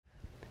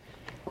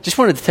Just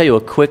wanted to tell you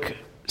a quick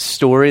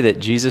story that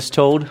Jesus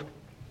told.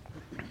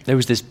 There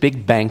was this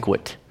big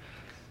banquet,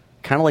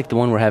 kind of like the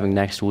one we're having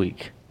next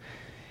week.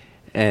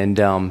 And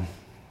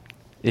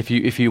if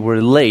you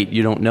were late,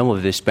 you don't know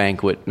of this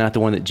banquet, not the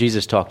one that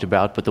Jesus talked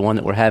about, but the one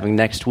that we're having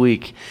next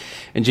week.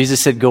 And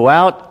Jesus said, go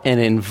out and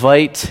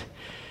invite,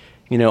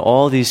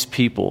 all these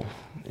people.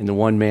 And the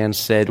one man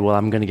said, well,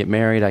 I'm going to get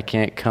married, I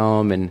can't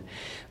come. And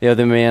the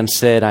other man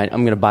said, I'm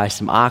going to buy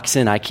some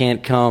oxen, I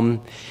can't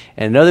come.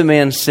 And another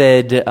man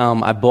said,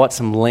 I bought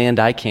some land,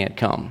 I can't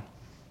come.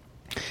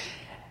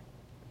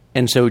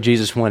 And so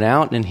Jesus went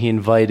out and he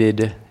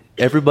invited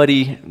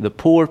everybody, the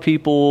poor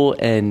people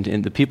and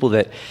the people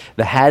that,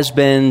 the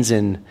has-beens,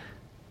 and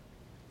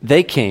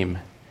they came.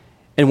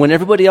 And when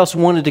everybody else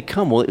wanted to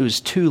come, well, it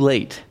was too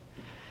late.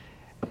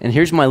 And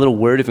here's my little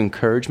word of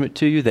encouragement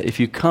to you, that if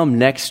you come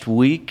next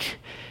week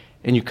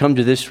and you come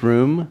to this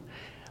room,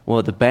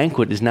 well, the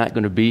banquet is not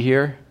going to be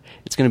here.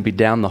 It's going to be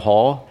down the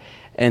hall.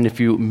 And if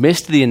you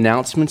missed the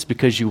announcements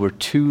because you were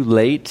too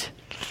late,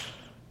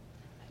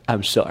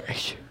 I'm sorry.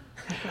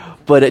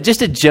 But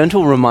just a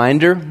gentle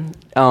reminder,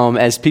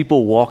 as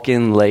people walk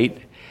in late,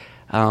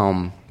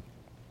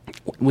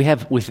 we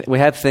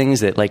have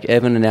things that, like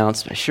Evan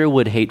announced, I sure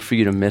would hate for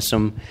you to miss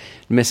them,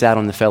 miss out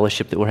on the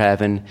fellowship that we're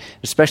having,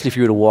 especially if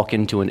you were to walk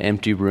into an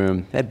empty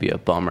room. That'd be a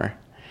bummer.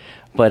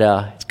 But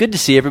it's good to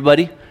see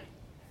everybody.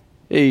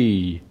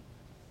 Hey,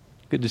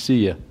 good to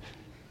see you.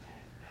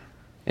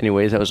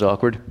 Anyways, that was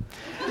awkward.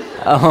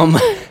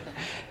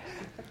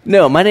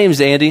 No, my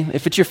name's Andy.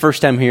 If it's your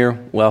first time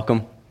here,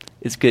 welcome.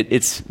 It's good.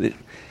 It's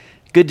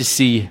good to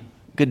see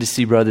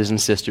brothers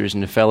and sisters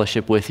and to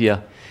fellowship with you.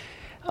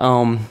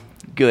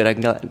 Good.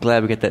 I'm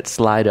glad we got that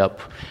slide up.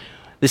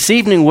 This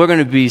evening we're going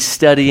to be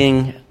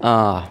studying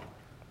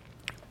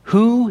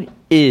who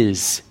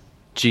is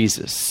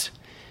Jesus,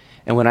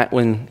 and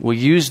when we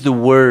use the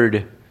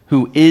word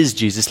who is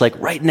Jesus, like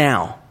right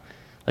now,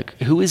 like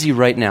who is he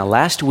right now?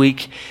 Last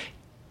week,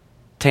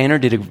 Tanner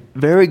did a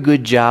very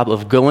good job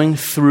of going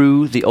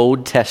through the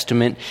Old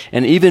Testament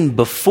and even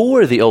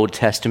before the Old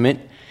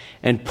Testament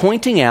and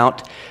pointing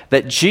out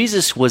that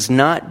Jesus was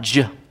not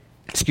just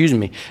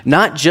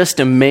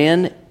a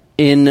man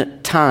in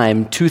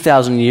time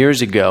 2,000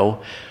 years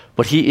ago,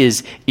 but he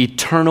is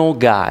eternal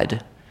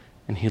God.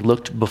 And he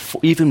looked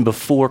even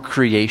before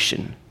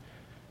creation.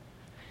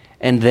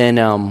 And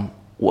then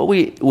what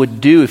we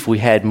would do if we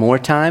had more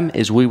time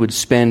is we would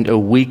spend a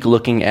week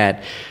looking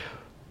at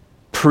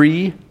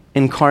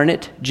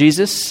pre-incarnate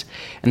Jesus,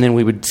 and then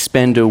we would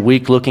spend a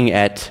week looking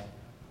at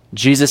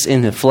Jesus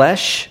in the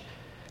flesh,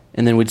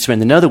 and then we'd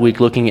spend another week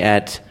looking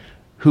at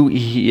who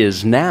he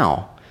is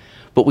now.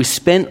 But we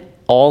spent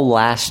all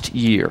last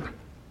year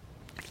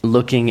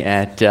looking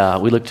at,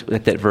 we looked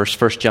at that verse,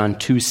 1 John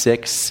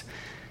 2:6.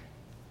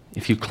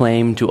 If you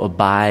claim to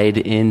abide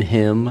in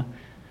him,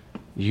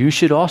 you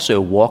should also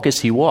walk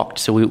as he walked.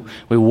 So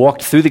we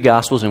walked through the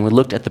Gospels and we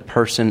looked at the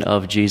person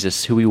of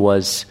Jesus, who he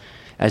was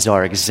as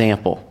our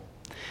example.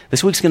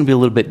 This week's going to be a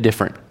little bit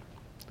different.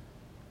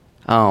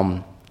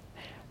 I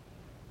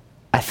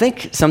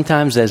think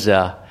sometimes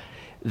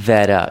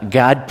that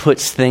God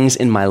puts things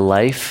in my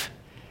life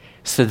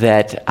so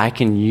that I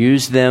can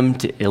use them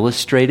to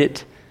illustrate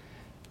it,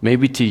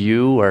 maybe to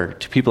you or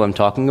to people I'm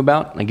talking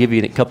about. I'll give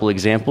you a couple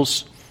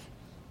examples.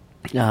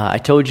 I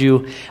told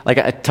you, like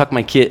I tuck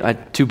my kid, I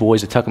had 2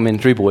 boys, I tuck them in,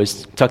 3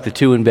 boys, tuck the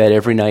 2 in bed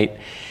every night.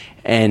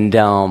 And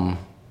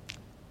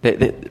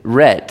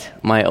Rhett,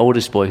 my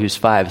oldest boy, who's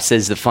 5,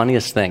 says the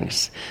funniest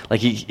things. Like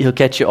he'll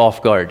catch you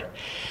off guard.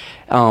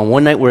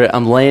 One night where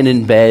I'm laying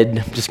in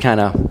bed, just kind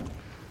of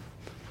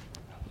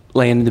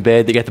laying in the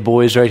bed, they got the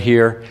boys right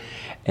here.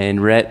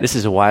 And Rhett, this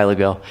is a while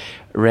ago,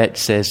 Rhett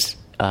says,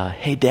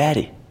 hey,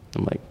 Daddy.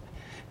 I'm like,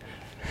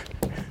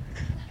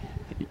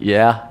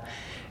 yeah.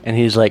 And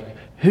he's like,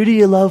 who do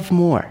you love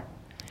more,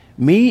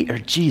 me or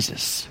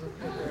Jesus?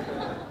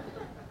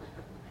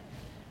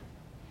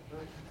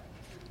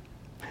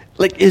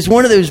 Like, it's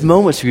one of those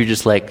moments where you're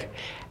just like,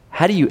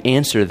 how do you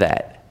answer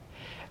that?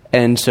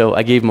 And so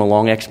I gave him a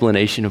long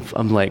explanation.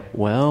 I'm like,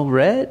 well,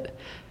 Rhett,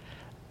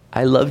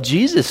 I love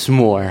Jesus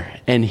more.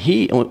 And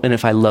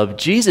if I love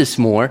Jesus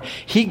more,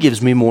 he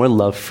gives me more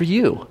love for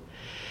you.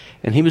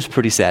 And he was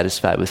pretty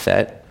satisfied with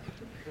that.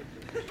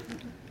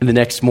 And the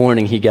next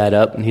morning he got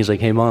up and he's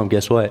like, hey, Mom,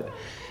 guess what?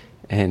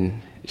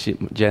 And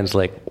Jen's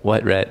like,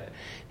 what, Rhett?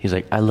 He's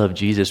like, I love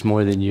Jesus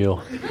more than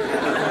you.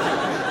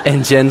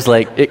 And Jen's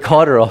like, it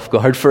caught her off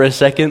guard for a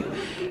second.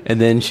 And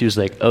then she was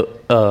like,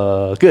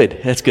 good,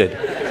 that's good.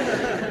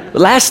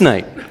 But last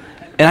night,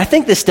 and I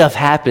think this stuff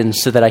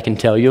happens so that I can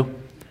tell you,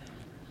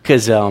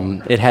 because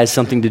it has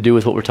something to do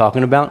with what we're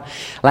talking about.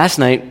 Last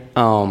night,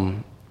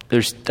 I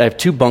have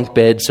 2 bunk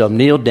beds, so I'm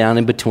kneeled down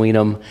in between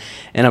them,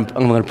 and I'm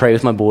going to pray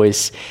with my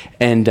boys.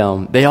 And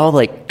they all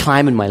like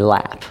climb in my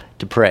lap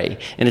to pray.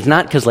 And it's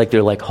not because like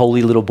they're like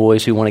holy little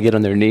boys who want to get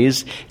on their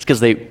knees. It's because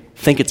they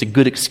think it's a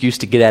good excuse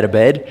to get out of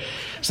bed.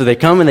 So they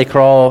come and they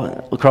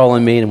crawl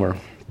on me, and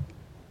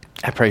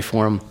I pray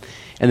for them.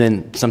 And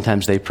then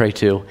sometimes they pray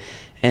too.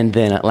 And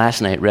then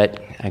last night,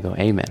 Rhett, I go,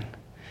 amen.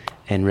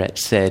 And Rhett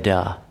said,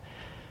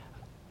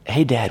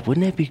 hey, Dad,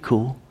 wouldn't that be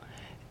cool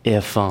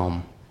if,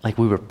 like,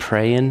 we were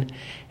praying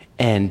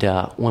and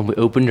when we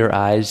opened our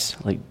eyes,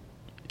 like,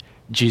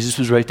 Jesus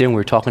was right there and we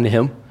were talking to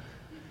him?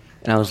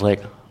 And I was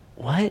like,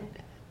 what?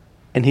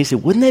 And he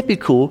said, wouldn't that be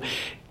cool?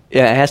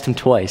 Yeah, I asked him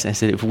twice. I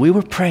said, if we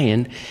were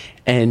praying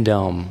and,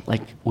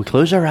 like, we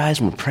close our eyes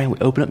and we're praying, we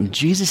open up, and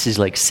Jesus is,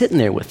 like, sitting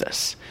there with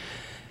us.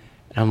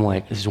 And I'm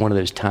like, this is one of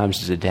those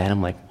times as a dad,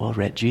 I'm like, well,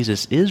 Rhett,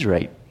 Jesus is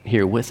right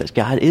here with us.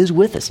 God is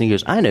with us. And he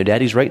goes, I know,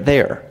 Dad, he's right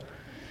there.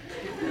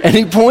 And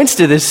he points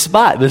to this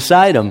spot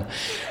beside him.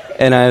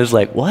 And I was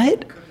like,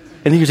 what?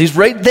 And he goes, he's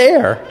right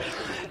there.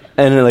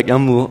 And like,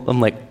 I'm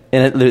like,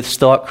 and this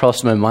thought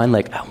crossed my mind,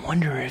 like, I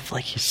wonder if,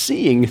 like, he's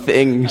seeing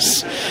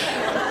things.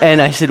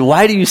 And I said,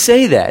 why do you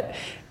say that?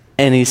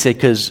 And he said,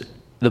 because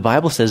the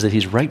Bible says that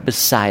he's right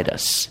beside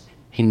us.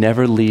 He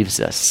never leaves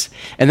us.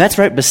 And that's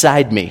right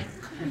beside me.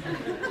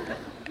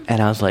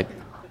 And I was like,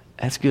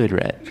 that's good,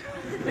 Rhett.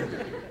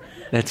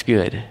 That's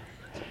good.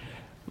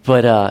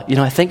 But,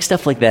 I think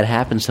stuff like that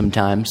happens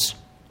sometimes.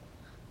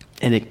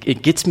 And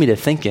it gets me to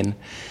thinking,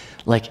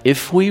 like,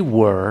 if we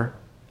were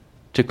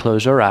to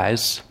close our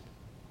eyes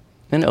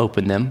and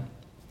open them,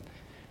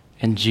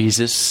 and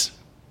Jesus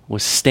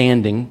was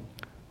standing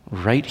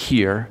right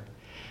here,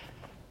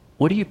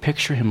 what do you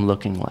picture him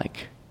looking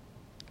like?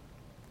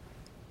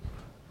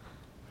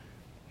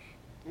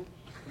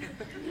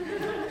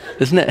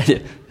 Isn't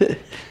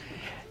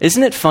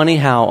it funny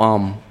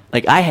how,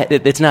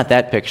 it's not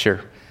that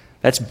picture.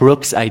 That's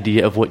Brooke's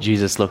idea of what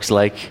Jesus looks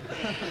like.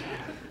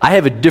 I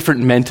have a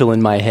different mental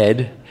in my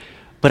head,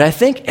 but I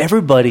think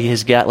everybody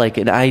has got, like,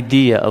 an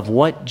idea of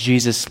what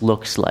Jesus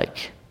looks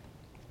like.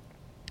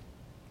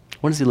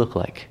 What does he look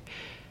like?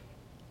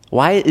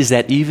 Why is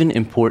that even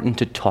important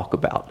to talk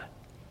about?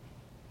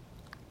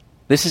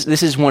 This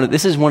is one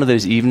of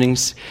those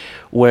evenings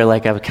where,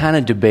 like, I've kind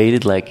of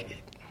debated, like,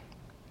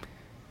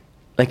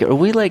 are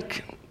we,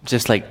 like,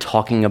 just, like,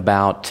 talking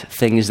about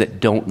things that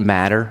don't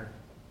matter?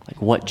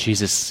 Like, what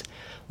Jesus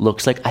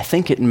looks like? I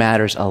think it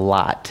matters a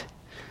lot.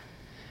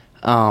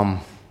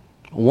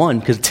 One,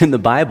 because it's in the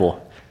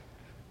Bible,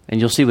 and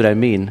you'll see what I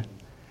mean.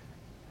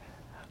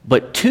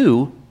 But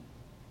two,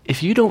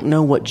 if you don't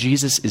know what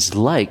Jesus is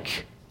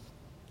like,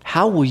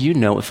 how will you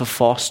know if a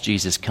false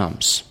Jesus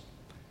comes?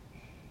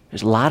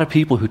 There's a lot of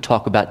people who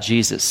talk about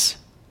Jesus.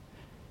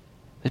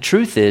 The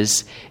truth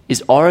is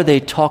are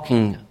they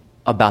talking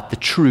about the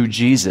true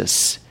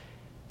Jesus?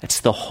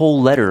 That's the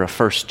whole letter of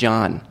 1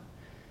 John.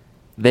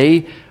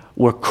 They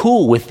were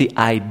cool with the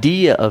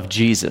idea of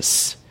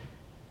Jesus,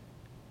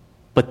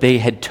 but they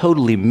had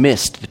totally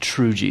missed the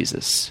true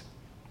Jesus.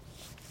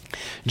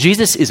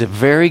 Jesus is a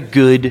very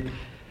good,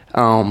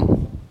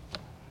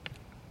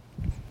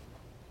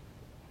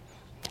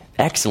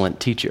 excellent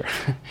teacher,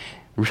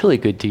 really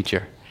good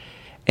teacher.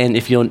 And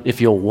if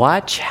you'll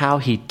watch how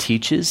he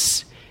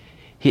teaches,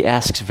 he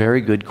asks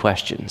very good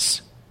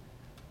questions.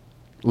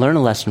 Learn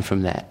a lesson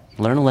from that.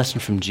 Learn a lesson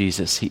from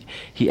Jesus.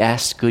 He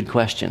asks good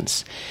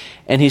questions.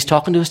 And he's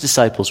talking to his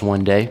disciples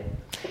one day,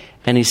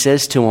 and he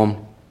says to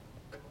them,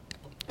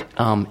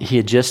 he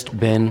had just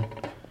been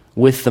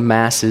with the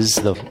masses,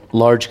 the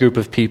large group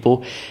of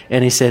people,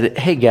 and he said,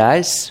 hey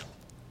guys,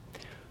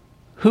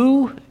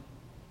 who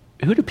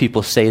do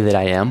people say that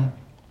I am?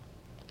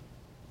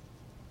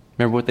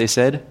 Remember what they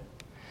said?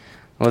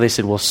 Well, they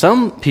said, well,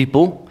 some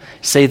people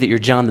say that you're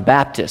John the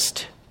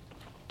Baptist.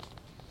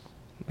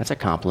 That's a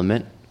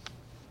compliment.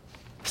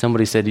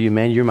 Somebody said to you,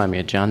 man, you remind me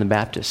of John the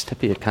Baptist. That'd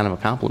be a kind of a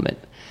compliment.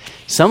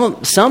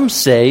 Some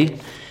say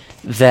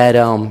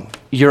that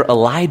you're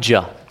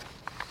Elijah.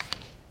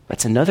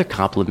 That's another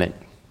compliment.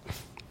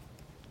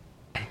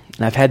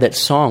 And I've had that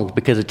song,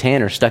 Because of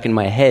Tanner, stuck in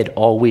my head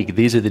all week.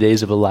 These are the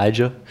days of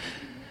Elijah,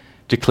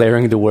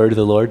 declaring the word of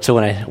the Lord. So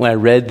when I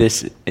read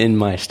this in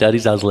my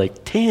studies, I was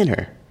like,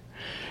 Tanner,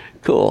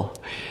 cool.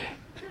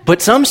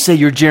 But some say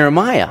you're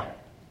Jeremiah,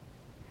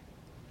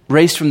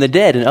 raised from the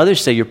dead, and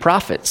others say you're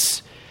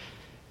prophets.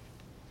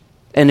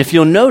 And if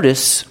you'll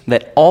notice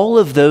that all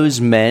of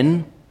those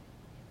men,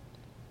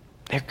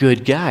 they're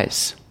good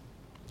guys.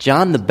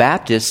 John the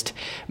Baptist,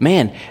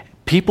 man,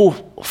 people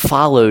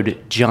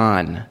followed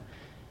John.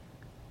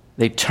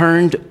 They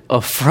turned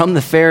from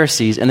the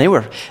Pharisees, and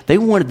they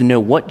wanted to know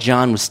what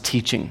John was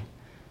teaching.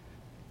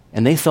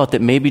 And they thought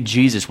that maybe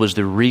Jesus was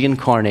the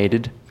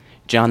reincarnated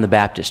John the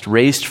Baptist,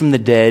 raised from the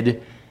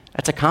dead.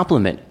 That's a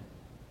compliment.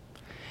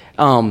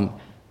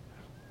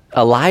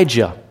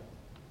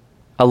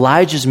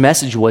 Elijah's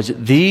message was,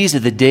 these are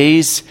the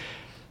days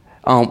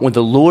when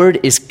the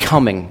Lord is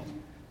coming.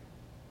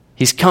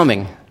 He's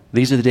coming.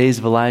 These are the days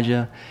of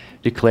Elijah,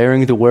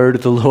 declaring the word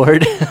of the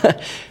Lord.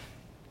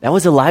 That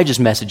was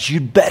Elijah's message.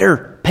 You'd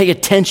better pay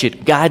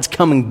attention. God's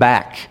coming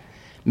back.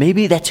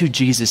 Maybe that's who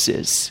Jesus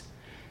is.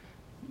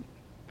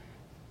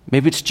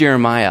 Maybe it's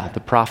Jeremiah, the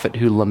prophet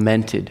who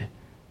lamented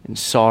in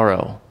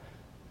sorrow.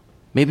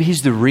 Maybe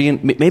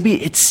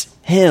maybe it's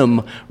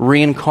him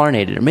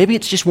reincarnated, or maybe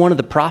it's just one of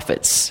the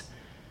prophets.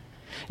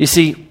 You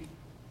see,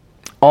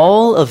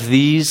 all of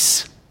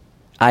these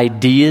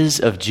ideas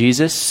of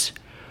Jesus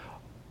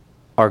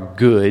are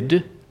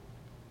good.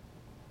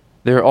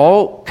 They're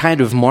all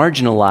kind of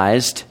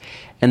marginalized,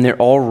 and they're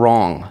all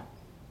wrong.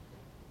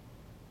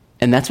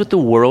 And that's what the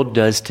world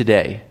does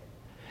today.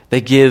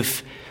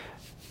 If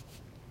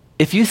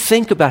you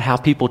think about how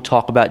people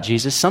talk about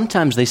Jesus,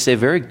 sometimes they say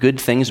very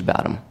good things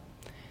about him.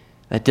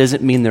 That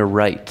doesn't mean they're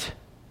right.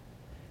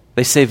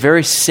 They say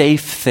very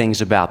safe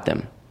things about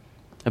them,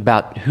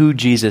 about who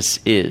Jesus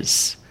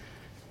is.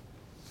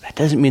 That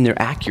doesn't mean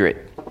they're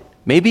accurate.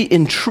 Maybe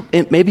in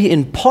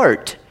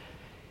part,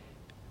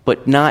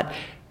 but not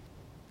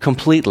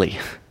completely.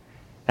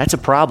 That's a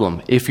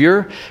problem. If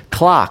your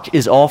clock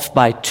is off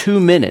by 2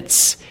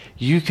 minutes,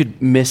 you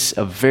could miss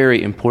a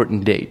very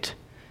important date.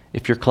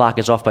 If your clock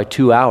is off by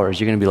 2 hours,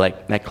 you're going to be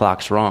like, that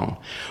clock's wrong.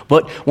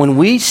 But when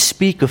we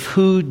speak of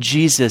who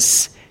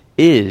Jesus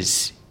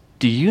is,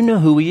 do you know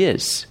who he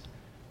is?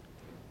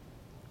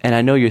 And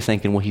I know you're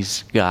thinking, well,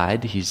 he's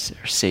God, he's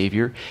our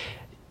Savior.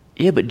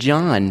 Yeah, but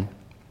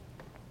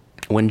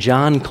when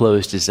John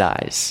closed his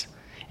eyes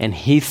and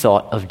he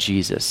thought of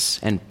Jesus,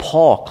 and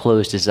Paul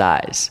closed his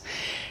eyes,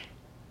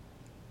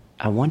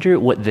 I wonder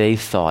what they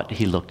thought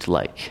he looked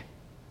like.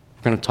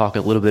 We're going to talk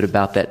a little bit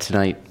about that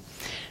tonight.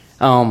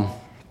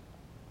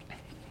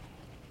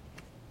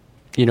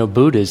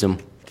 Buddhism,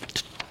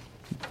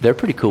 they're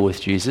pretty cool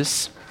with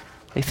Jesus.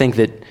 They think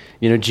that,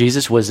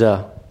 Jesus was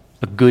a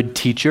good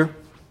teacher.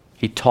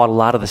 He taught a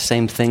lot of the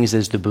same things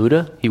as the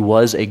Buddha. He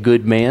was a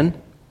good man.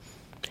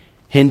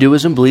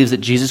 Hinduism believes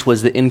that Jesus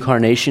was the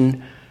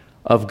incarnation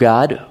of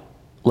God,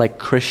 like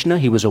Krishna.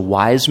 He was a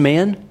wise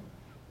man.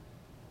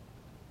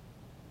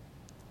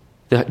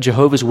 The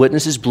Jehovah's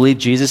Witnesses believe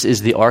Jesus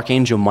is the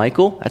Archangel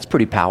Michael. That's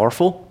pretty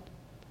powerful.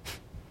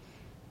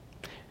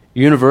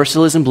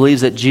 Universalism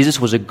believes that Jesus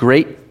was a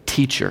great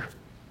teacher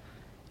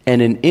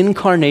and an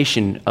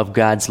incarnation of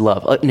God's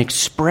love, an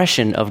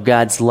expression of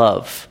God's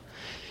love.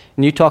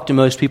 And you talk to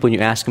most people and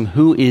you ask them,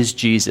 who is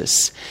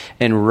Jesus?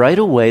 And right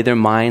away their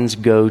minds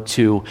go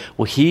to,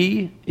 well,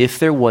 he, if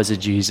there was a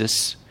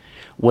Jesus,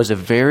 was a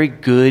very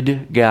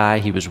good guy.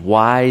 He was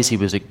wise. He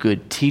was a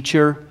good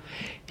teacher.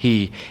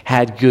 He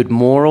had good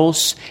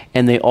morals.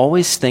 And they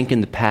always think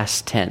in the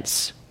past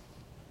tense.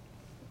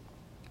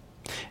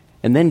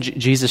 And then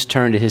Jesus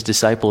turned to his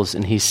disciples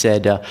and he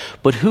said,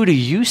 but who do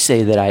you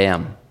say that I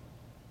am?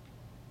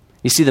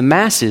 You see, the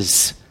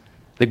masses,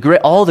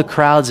 all the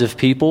crowds of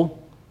people,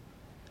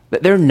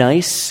 they're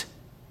nice,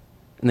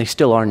 and they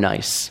still are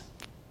nice,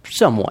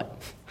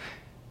 somewhat.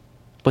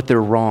 But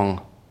they're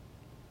wrong.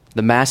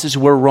 The masses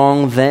were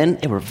wrong then.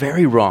 They were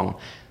very wrong.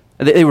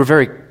 They were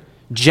very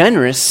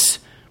generous,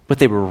 but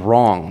they were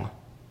wrong.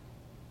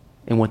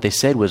 And what they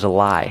said was a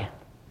lie.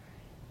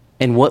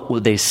 And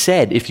what they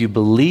said, if you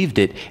believed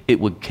it, it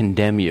would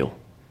condemn you.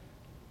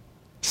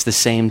 It's the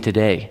same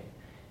today.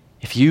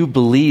 If you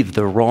believe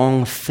the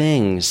wrong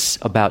things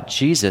about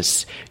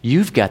Jesus,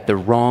 you've got the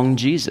wrong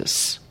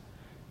Jesus.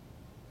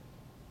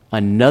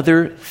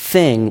 Another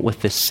thing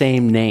with the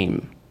same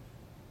name.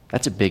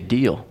 That's a big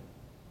deal.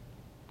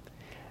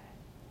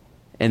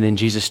 And then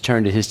Jesus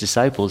turned to his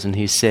disciples and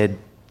he said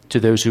to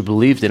those who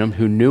believed in him,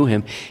 who knew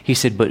him, he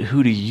said, but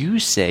who do you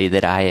say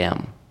that I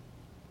am?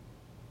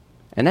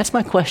 And that's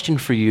my question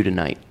for you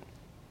tonight.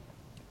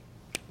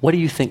 What do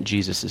you think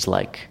Jesus is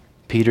like?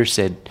 Peter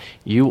said,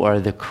 you are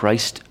the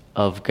Christ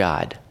of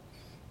God.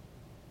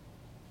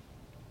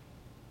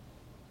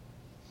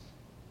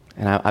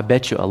 And I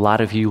bet you a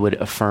lot of you would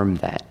affirm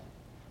that.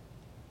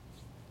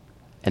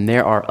 And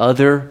there are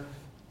other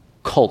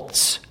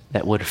cults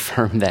that would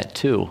affirm that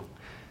too,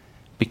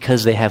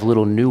 because they have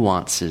little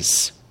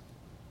nuances.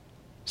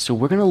 So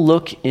we're going to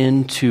look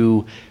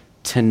into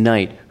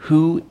tonight,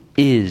 who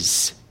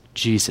is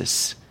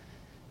Jesus?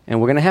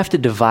 And we're going to have to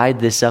divide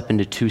this up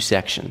into 2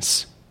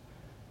 sections.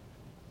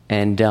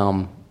 And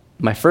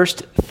my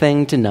first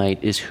thing tonight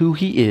is who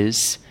he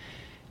is.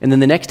 And then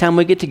the next time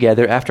we get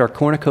together, after our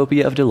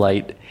cornucopia of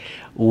delight,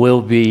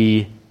 will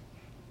be,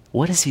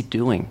 what is he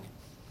doing?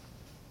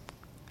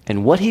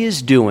 And what he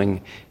is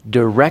doing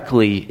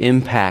directly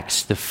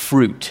impacts the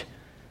fruit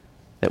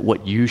that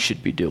what you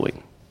should be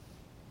doing.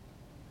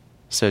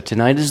 So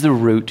tonight is the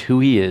root, who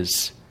he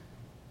is.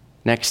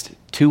 Next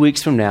 2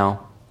 weeks from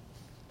now,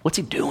 what's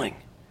he doing?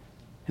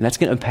 And that's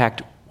going to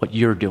impact what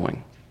you're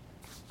doing.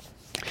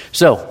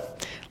 So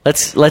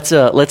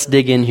let's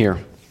dig in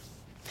here.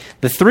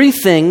 The 3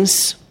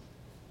 things.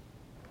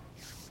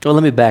 Well,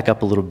 let me back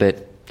up a little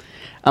bit.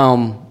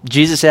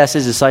 Jesus asked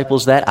his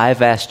disciples that.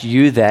 I've asked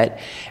you that.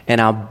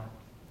 And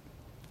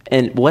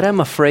what I'm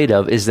afraid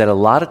of is that a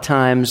lot of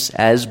times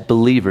as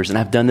believers, and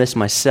I've done this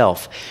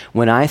myself,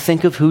 when I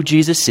think of who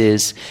Jesus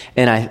is,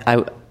 and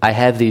I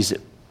have these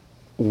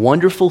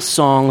wonderful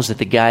songs that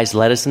the guys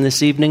led us in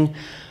this evening,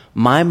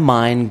 my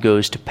mind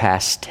goes to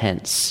past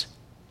tense.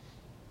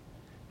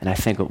 And I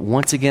think,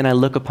 once again, I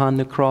look upon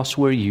the cross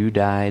where you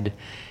died,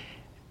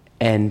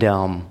 and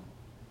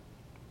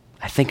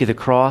I think of the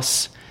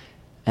cross,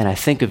 and I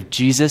think of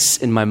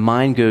Jesus, and my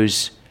mind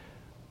goes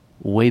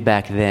way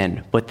back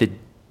then. But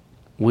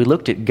we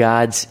looked at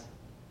God's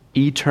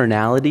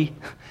eternality,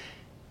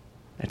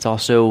 It's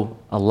also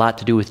a lot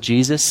to do with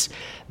Jesus.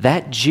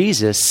 That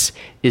Jesus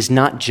is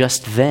not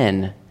just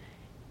then.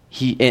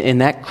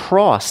 And that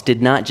cross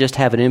did not just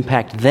have an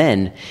impact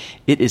then.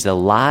 It is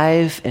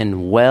alive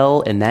and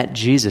well, and that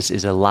Jesus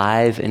is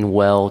alive and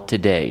well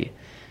today.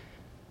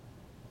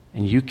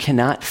 And you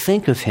cannot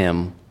think of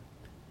him.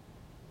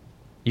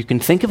 You can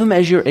think of him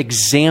as your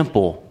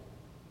example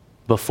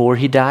before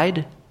he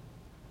died.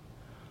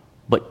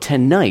 But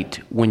tonight,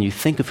 when you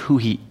think of who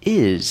he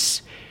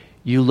is,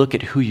 you look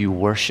at who you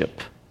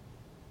worship.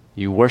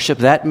 You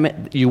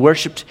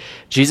worshiped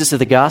Jesus of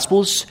the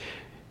Gospels.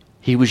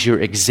 He was your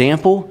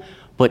example.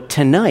 But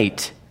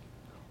tonight,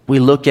 we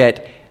look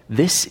at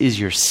this is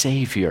your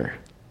Savior.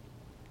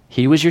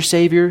 He was your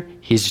Savior.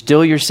 He's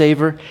still your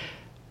Savior.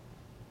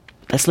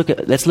 Let's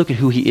look at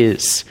who he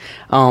is.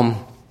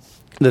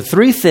 The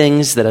three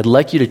things that I'd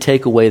like you to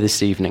take away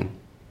this evening.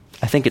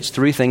 I think it's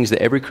three things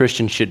that every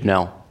Christian should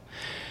know.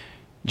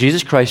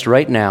 Jesus Christ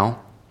right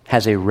now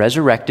has a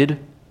resurrected,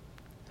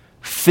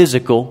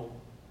 physical,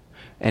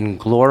 and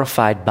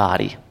glorified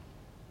body.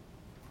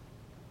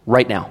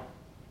 Right now.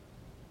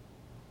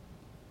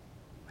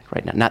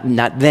 Right now.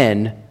 Not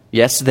then.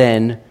 Yes,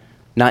 then.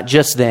 Not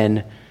just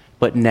then,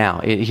 but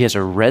now. He has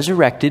a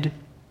resurrected,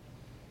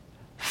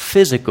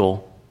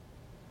 physical,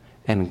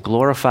 and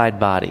glorified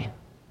body.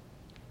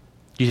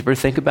 Do you ever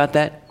think about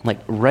that? Like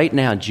right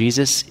now,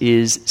 Jesus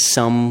is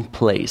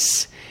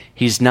someplace.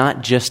 He's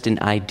not just an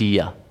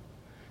idea,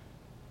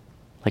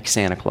 like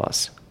Santa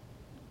Claus.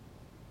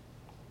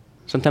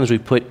 Sometimes we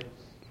put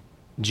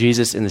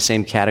Jesus in the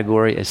same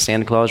category as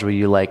Santa Claus, where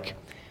you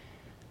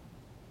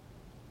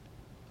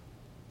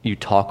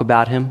talk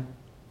about him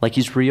like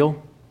he's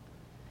real.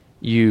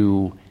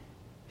 You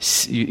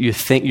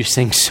think you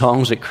sing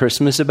songs at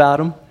Christmas about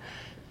him.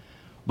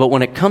 But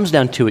when it comes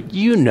down to it,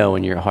 you know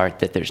in your heart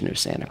that there's no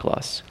Santa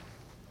Claus.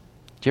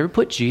 Do you ever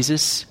put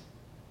Jesus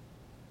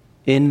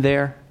in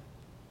there,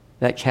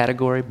 that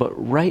category? But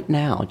right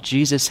now,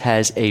 Jesus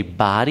has a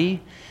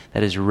body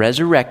that is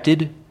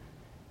resurrected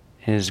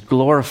and is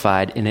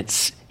glorified, and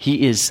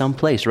he is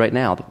someplace right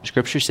now. The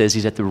Scripture says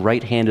he's at the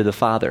right hand of the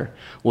Father.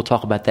 We'll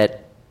talk about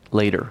that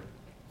later.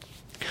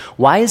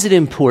 Why is it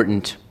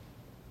important?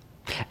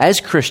 As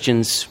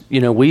Christians,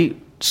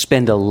 we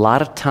spend a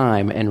lot of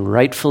time, and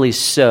rightfully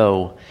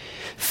so,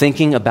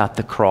 thinking about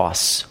the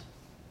cross.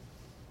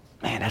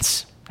 Man,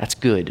 that's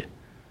good.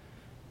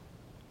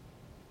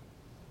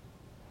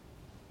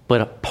 But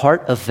a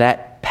part of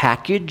that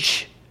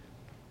package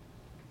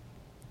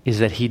is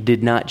that he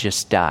did not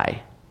just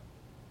die.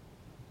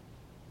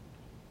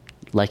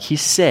 Like he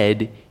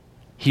said,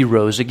 he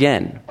rose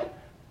again.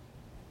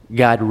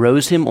 God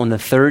rose him on the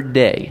third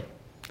day.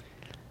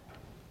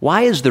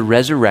 Why is the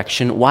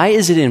resurrection, why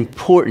is it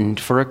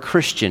important for a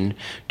Christian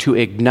to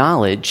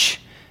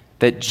acknowledge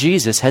that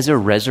Jesus has a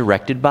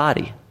resurrected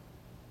body?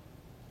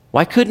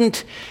 Why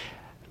couldn't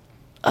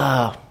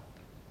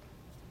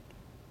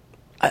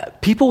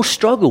people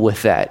struggle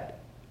with that?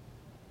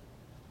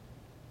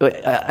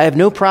 I have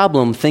no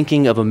problem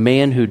thinking of a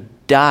man who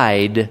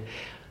died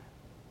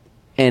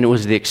and it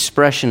was the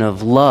expression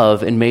of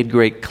love and made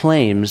great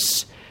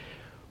claims,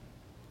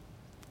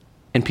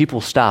 and people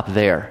stop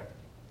there.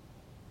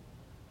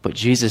 But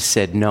Jesus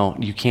said, no,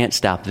 you can't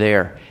stop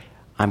there.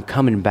 I'm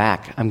coming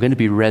back. I'm going to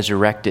be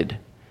resurrected.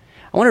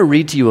 I want to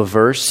read to you a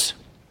verse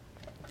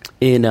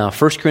in 1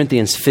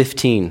 Corinthians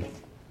 15.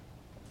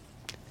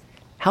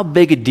 How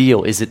big a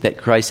deal is it that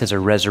Christ has a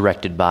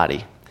resurrected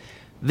body?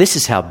 This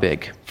is how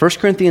big. 1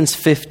 Corinthians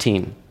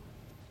 15.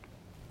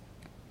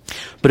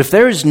 But if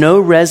there is no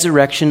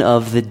resurrection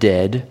of the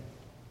dead,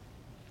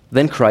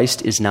 then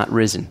Christ is not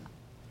risen.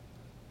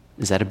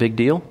 Is that a big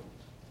deal?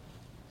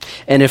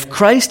 And if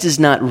Christ is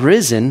not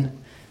risen,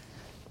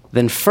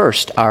 then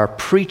first our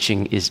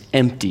preaching is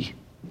empty.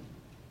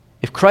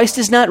 If Christ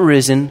is not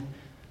risen,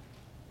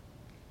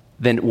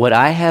 then what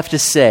I have to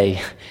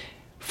say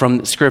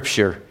from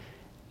Scripture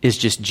is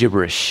just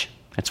gibberish.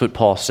 That's what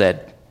Paul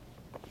said.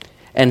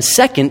 And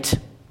second,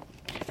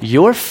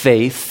 your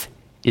faith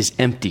is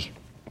empty.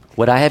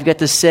 What I have got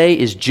to say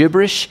is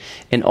gibberish,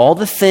 and all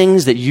the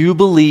things that you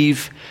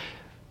believe,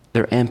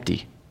 they're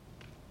empty.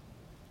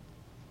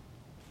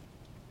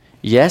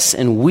 Yes,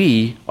 and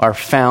we are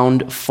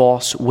found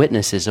false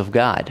witnesses of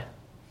God.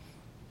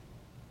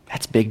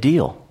 That's a big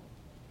deal.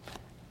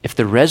 If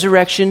the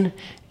resurrection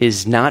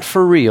is not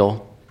for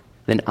real,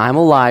 then I'm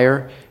a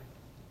liar,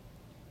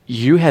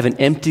 you have an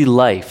empty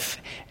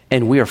life,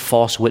 and we are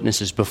false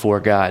witnesses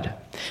before God.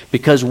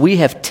 Because we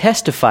have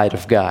testified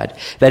of God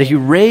that he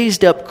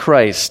raised up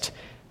Christ,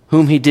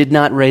 whom he did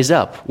not raise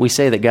up. We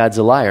say that God's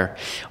a liar.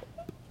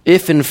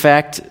 If in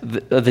fact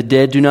the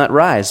dead do not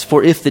rise.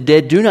 For if the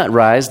dead do not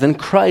rise, then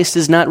Christ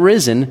is not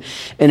risen.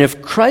 And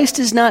if Christ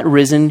is not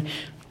risen,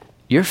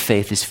 your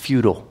faith is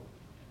futile.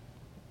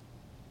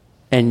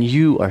 And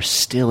you are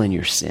still in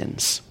your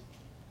sins.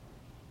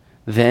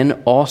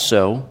 Then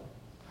also,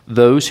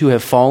 those who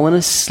have fallen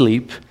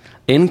asleep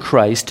in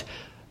Christ,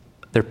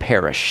 they're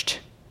perished.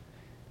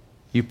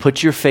 You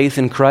put your faith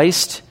in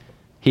Christ,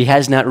 he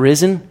has not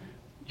risen,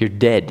 you're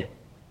dead.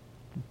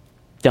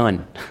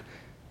 Done.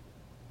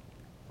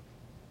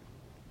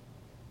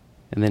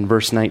 And then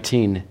verse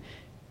 19,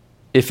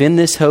 if in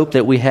this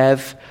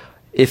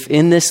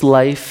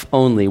life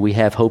only we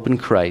have hope in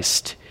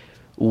Christ,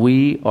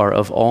 we are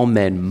of all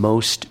men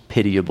most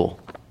pitiable.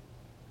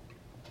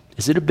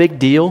 Is it a big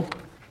deal,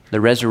 the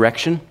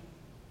resurrection?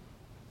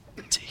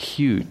 It's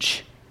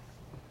huge.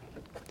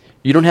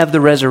 You don't have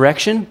the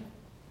resurrection,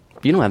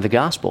 you don't have the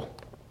gospel.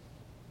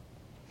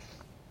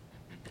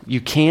 You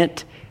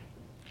can't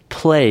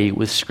play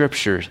with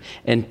Scripture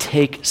and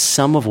take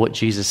some of what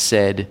Jesus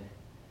said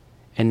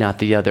and not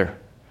the other.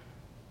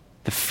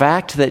 The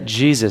fact that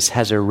Jesus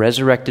has a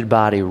resurrected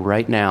body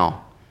right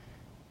now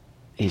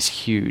is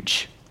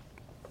huge.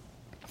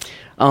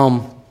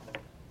 Let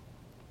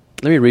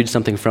me read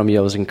something from you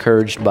I was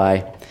encouraged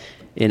by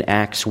in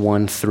Acts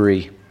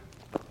 1:3.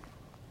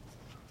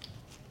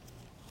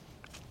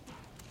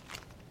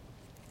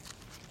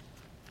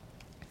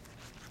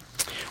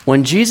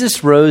 When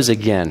Jesus rose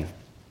again,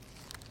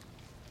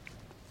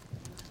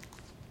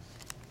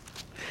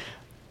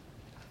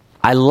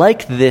 I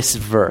like this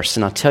verse,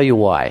 and I'll tell you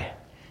why.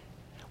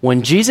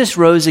 When Jesus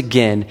rose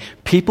again,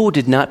 people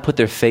did not put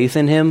their faith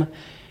in him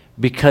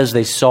because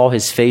they saw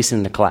his face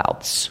in the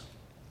clouds.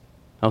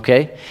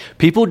 Okay?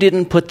 People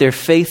didn't put their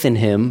faith in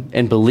him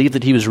and believe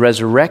that he was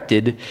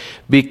resurrected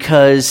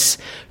because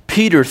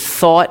Peter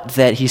thought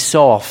that he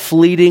saw a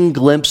fleeting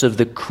glimpse of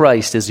the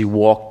Christ as he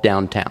walked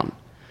downtown.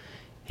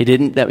 He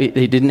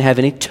didn't have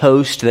any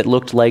toast that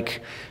looked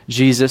like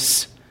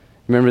Jesus.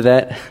 Remember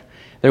that?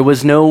 There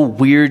was no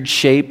weird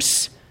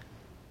shapes.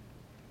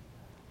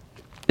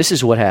 This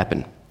is what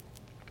happened.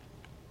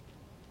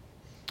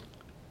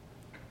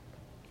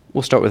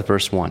 We'll start with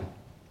verse 1.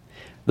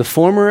 The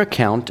former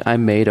account I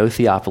made, O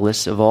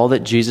Theophilus, of all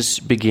that Jesus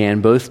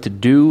began both to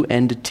do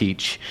and to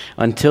teach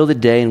until the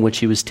day in which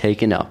he was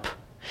taken up,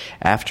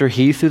 after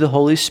he, through the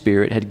Holy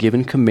Spirit, had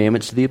given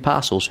commandments to the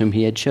apostles whom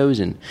he had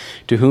chosen,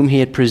 to whom he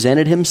had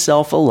presented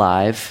himself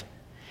alive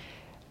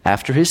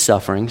after his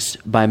sufferings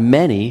by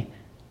many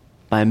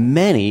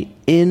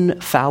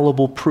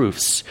infallible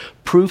proofs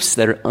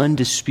that are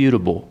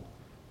undisputable,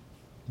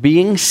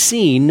 being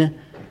seen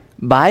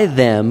by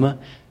them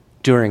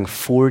during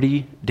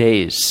 40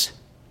 days,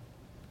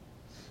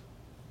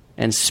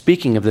 and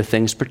speaking of the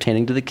things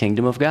pertaining to the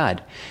kingdom of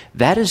God.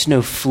 That is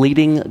no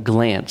fleeting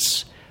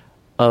glance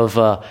of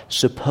a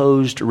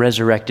supposed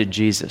resurrected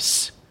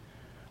Jesus.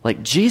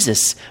 Like,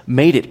 Jesus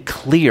made it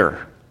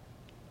clear.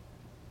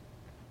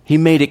 He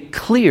made it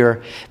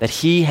clear that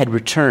he had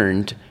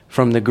returned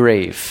from the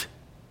grave.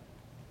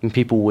 And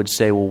people would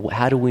say, well,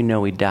 how do we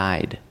know he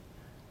died?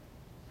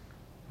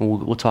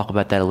 We'll talk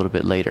about that a little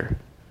bit later.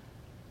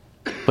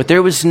 But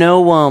there was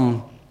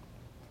no,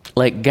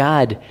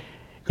 God,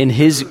 in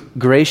his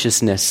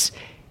graciousness,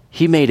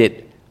 he made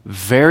it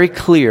very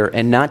clear,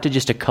 and not to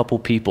just a couple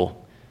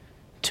people,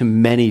 to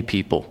many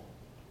people.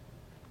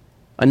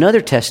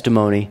 Another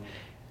testimony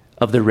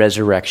of the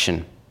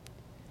resurrection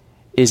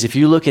is, if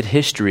you look at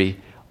history,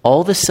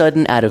 all of a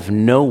sudden out of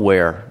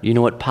nowhere, you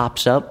know what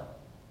pops up?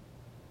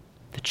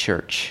 The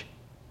church.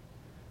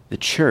 The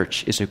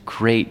church is a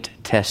great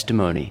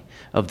testimony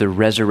of the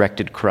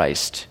resurrected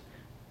Christ.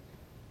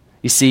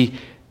 You see,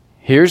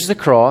 here's the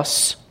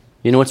cross.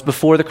 You know what's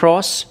before the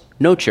cross?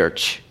 No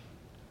church.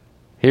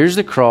 Here's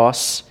the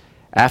cross.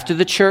 After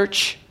the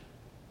church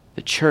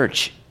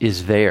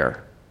is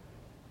there.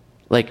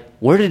 Like,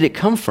 where did it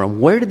come from?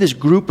 Where did this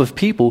group of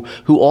people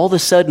who all of a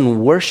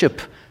sudden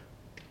worship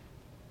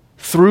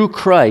through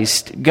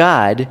Christ,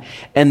 God,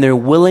 and they're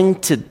willing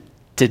to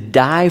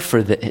die for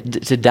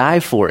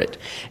it?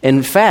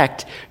 In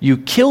fact, you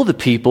kill the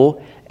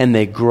people and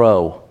they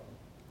grow.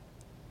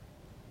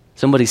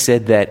 Somebody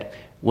said that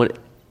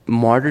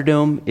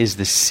martyrdom is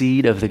the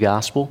seed of the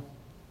gospel.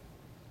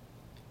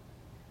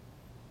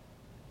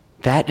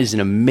 That is an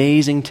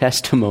amazing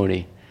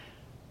testimony.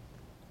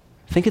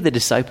 Think of the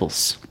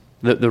disciples,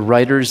 the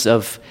writers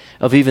of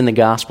even the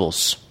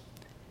Gospels.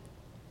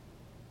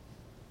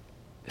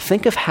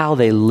 Think of how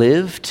they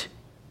lived,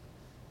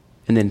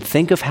 and then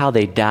think of how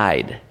they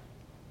died.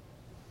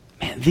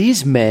 Man,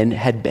 these men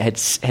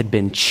had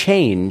been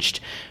changed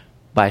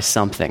by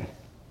something.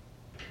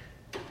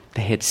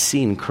 They had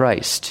seen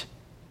Christ.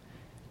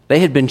 They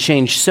had been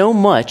changed so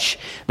much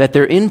that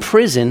they're in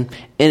prison,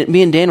 and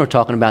me and Dan were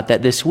talking about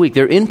that this week.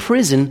 They're in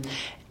prison,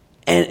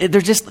 and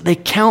they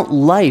count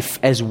life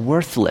as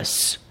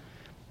worthless.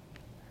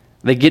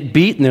 They get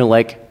beat, and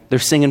they're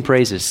singing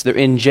praises. They're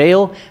in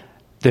jail,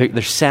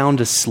 they're sound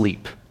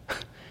asleep.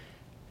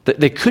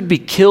 They could be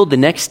killed the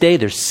next day,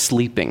 they're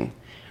sleeping.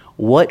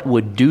 What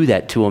would do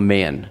that to a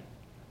man?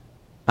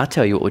 I'll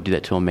tell you what would do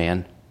that to a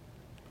man.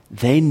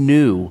 They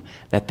knew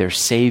that their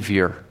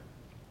Savior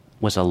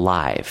was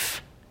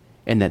alive,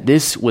 and that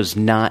this was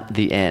not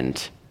the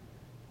end.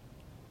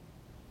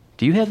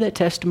 Do you have that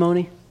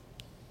testimony?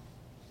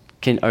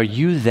 Are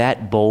you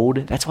that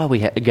bold? That's why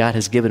God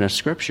has given us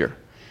Scripture.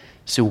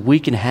 So we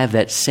can have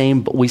that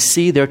same, we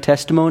see their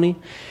testimony,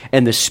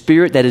 and the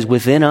Spirit that is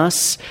within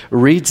us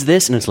reads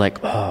this, and it's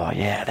like, oh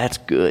yeah, that's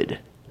good.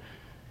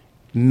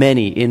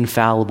 many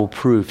infallible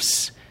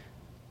proofs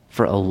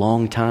for a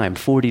long time,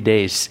 40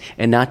 days,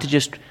 and not to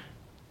just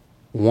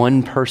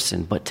one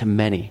person, but to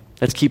many.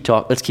 Let's keep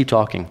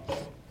talking.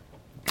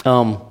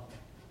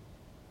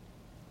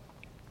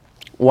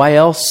 Why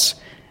else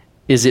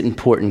is it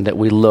important that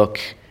we look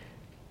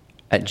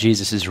at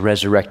Jesus'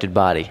 resurrected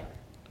body?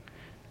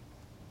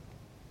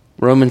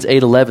 Romans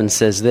 8:11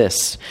 says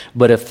this,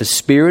 "But if the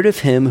spirit of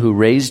him who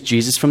raised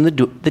Jesus from the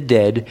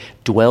dead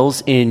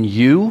dwells in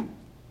you,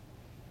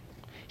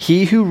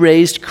 he who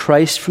raised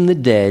Christ from the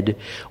dead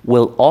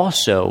will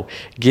also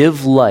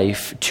give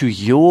life to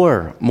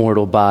your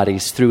mortal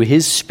bodies through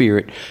his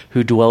Spirit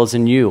who dwells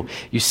in you."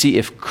 You see,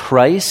 if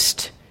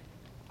Christ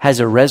has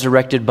a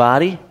resurrected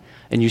body,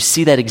 and you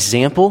see that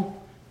example,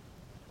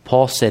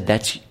 Paul said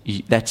that's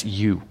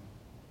you.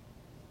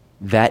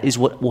 That is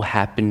what will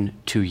happen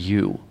to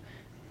you.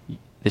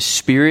 The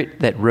Spirit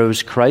that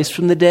rose Christ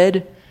from the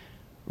dead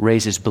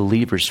raises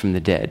believers from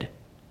the dead.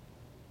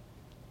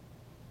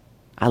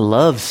 I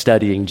love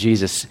studying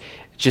Jesus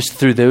just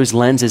through those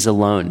lenses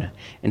alone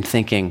and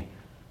thinking,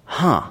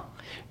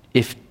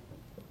 if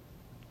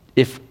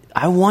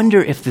I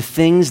wonder if the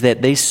things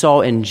that they saw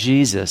in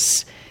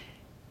Jesus,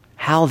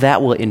 how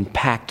that will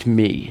impact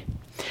me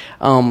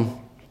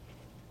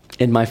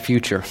in my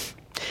future.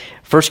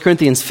 1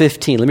 Corinthians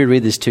 15, let me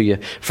read this to you.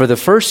 "For the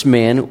first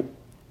man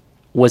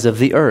was of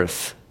the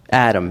earth,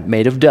 Adam,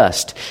 made of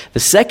dust. The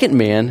second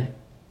man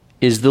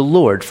is the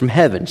Lord from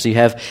heaven." So you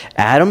have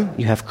Adam,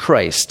 you have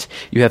Christ.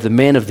 You have the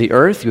man of the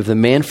earth, you have the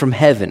man from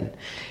heaven.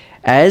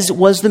 "As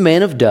was the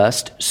man of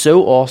dust,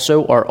 so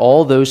also are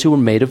all those who were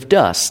made of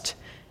dust.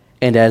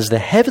 And as the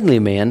heavenly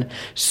man,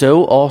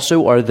 so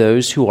also are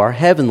those who are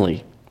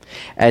heavenly.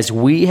 As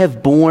we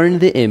have borne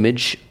the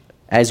image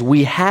of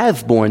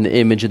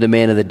the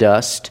man of the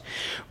dust,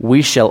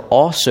 we shall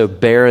also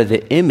bear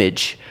the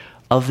image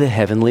of the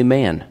heavenly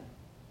man."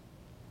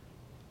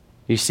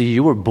 You see,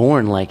 you were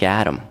born like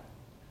Adam.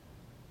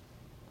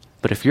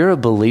 But if you're a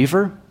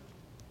believer,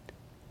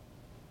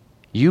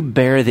 you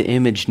bear the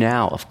image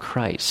now of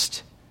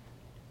Christ,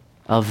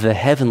 of the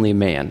heavenly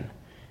man.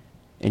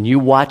 And you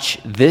watch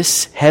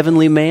this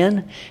heavenly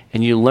man,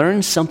 and you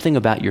learn something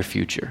about your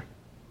future.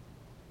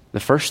 The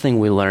first thing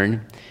we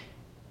learn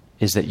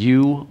is that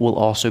you will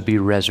also be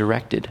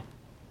resurrected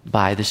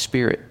by the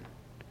Spirit.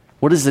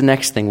 What is the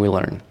next thing we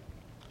learn?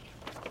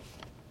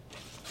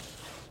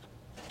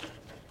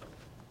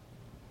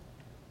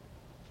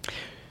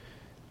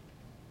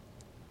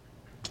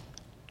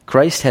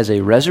 Christ has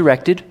a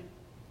resurrected,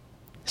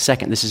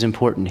 second, this is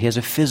important, he has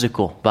a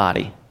physical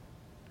body.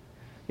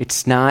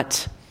 It's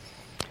not,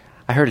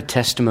 I heard a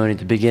testimony at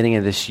the beginning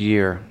of this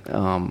year.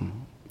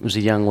 It was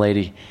a young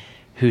lady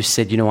who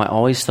said, I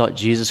always thought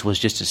Jesus was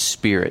just a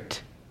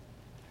spirit.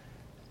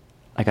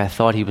 Like I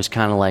thought he was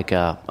kind of like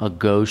a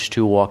ghost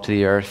who walked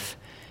the earth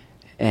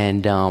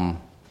and kind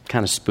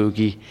of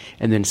spooky.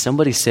 And then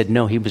somebody said,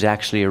 no, he was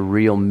actually a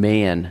real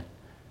man.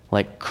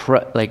 Like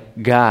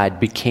God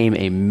became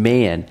a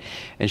man.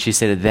 And she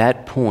said, at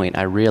that point,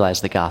 I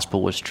realized the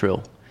gospel was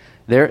true.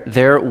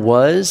 There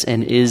was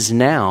and is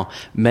now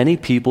many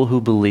people who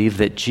believe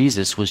that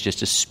Jesus was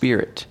just a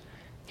spirit.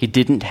 He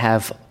didn't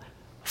have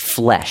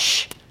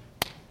flesh.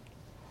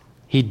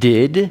 He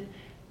did,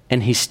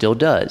 and he still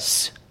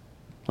does.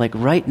 Like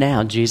right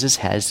now, Jesus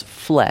has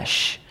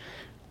flesh.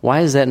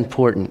 Why is that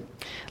important?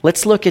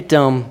 Let's look at,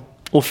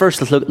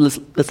 first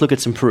let's look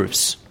at some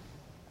proofs.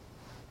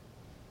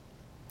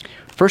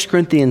 1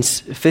 Corinthians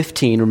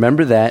 15,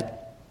 remember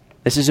that.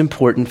 This is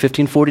important.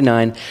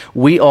 15:49.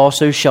 "We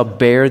also shall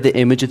bear the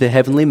image of the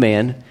heavenly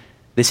man."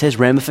 This has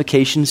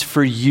ramifications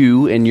for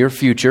you in your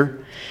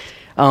future.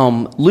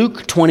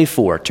 Luke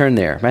 24. Turn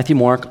there. Matthew,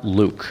 Mark,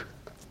 Luke.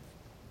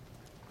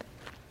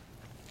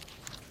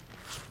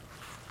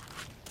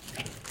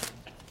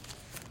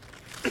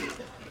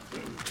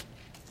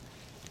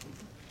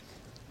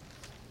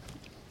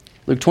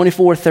 Luke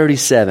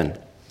 24:37.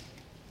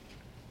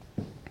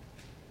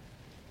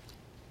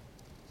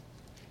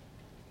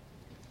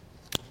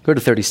 Go to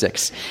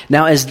 36.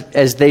 "Now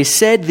as they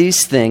said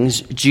these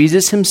things,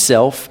 Jesus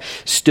himself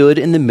stood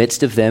in the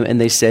midst of them, and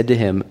they said to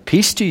him,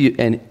 'Peace to you,'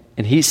 and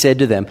he said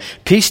to them,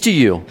 'Peace to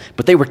you.'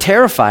 But they were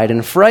terrified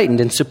and frightened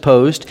and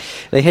supposed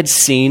they had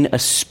seen a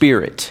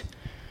spirit."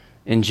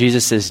 And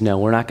Jesus says, no,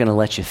 we're not going to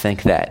let you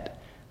think that.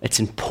 It's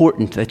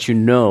important that you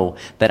know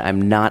that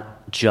I'm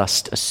not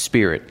just a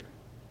spirit.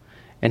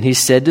 And he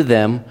said to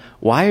them,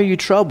 "Why are you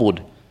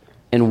troubled?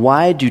 And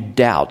why do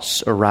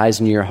doubts arise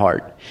in your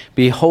heart?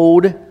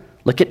 Behold,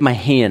 look at my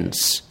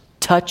hands.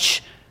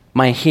 Touch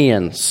my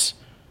hands.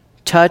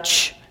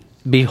 Touch,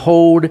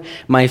 behold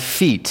my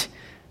feet,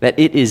 that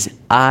it is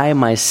I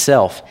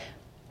myself.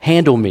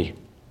 Handle me.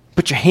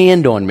 Put your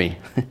hand on me.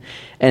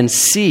 And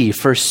see,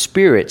 for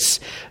spirits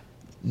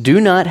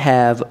do not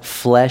have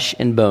flesh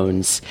and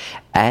bones,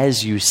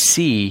 as you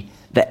see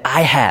that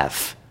I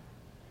have."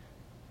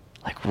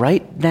 Like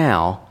right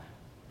now,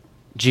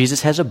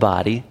 Jesus has a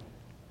body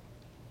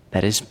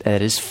that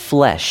is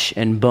flesh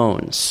and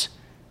bones.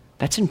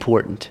 That's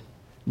important.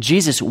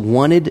 Jesus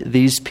wanted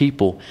these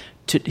people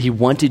He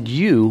wanted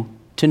you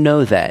to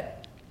know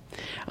that.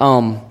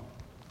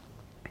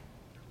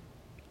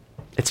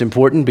 It's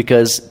important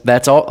because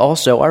that's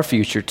also our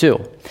future too.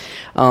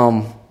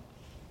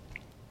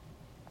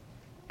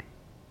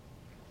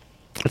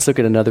 Let's look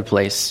at another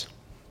place.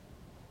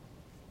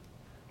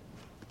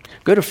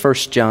 Go to 1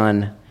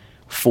 John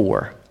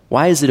 4.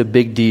 Why is it a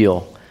big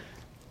deal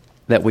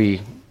that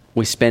we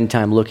spend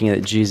time looking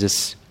at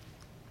Jesus?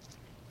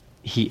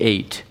 He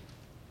ate.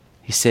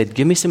 He said,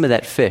 give me some of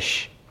that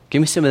fish.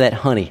 Give me some of that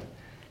honey.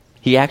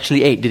 He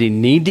actually ate. Did he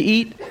need to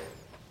eat?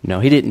 No,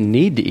 he didn't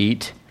need to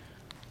eat,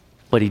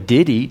 but he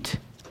did eat.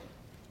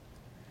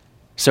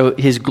 So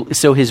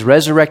his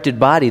resurrected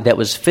body that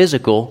was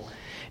physical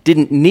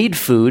didn't need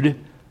food,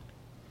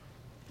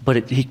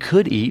 but he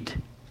could eat.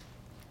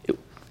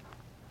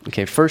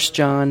 Okay, 1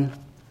 John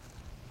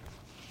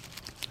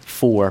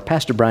 4.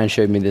 Pastor Brian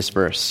showed me this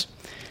verse.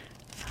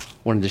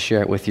 Wanted to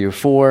share it with you.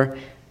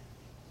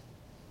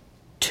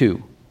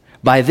 4:2.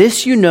 By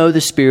this you know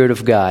the Spirit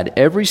of God.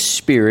 Every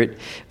spirit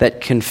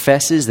that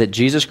confesses that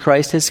Jesus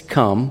Christ has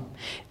come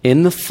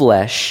in the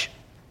flesh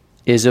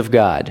is of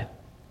God.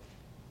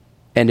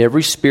 And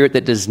every spirit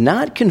that does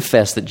not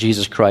confess that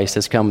Jesus Christ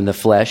has come in the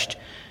flesh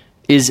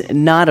is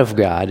not of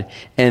God.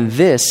 And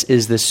this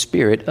is the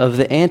spirit of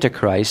the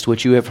Antichrist,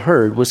 which you have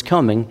heard was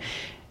coming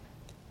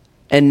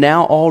and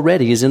now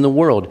already is in the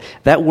world.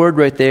 That word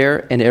right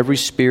there, and every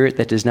spirit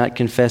that does not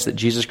confess that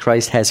Jesus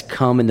Christ has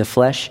come in the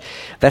flesh,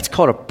 that's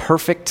called a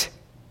perfect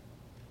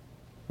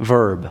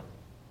verb.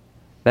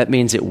 That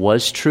means it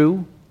was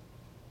true,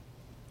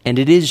 and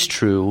it is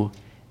true,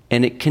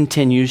 and it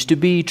continues to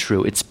be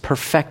true. It's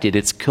perfected.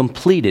 It's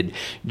completed.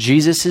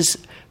 Jesus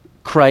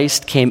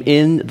Christ came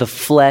in the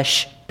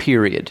flesh,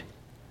 period.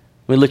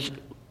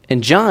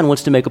 And John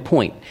wants to make a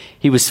point.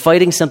 He was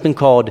fighting something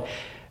called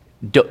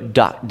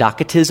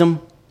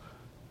Docetism,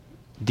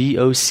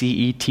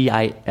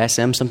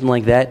 Docetism, something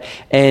like that.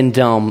 And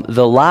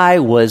the lie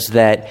was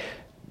that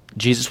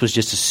Jesus was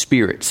just a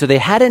spirit. So they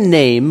had a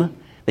name.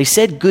 They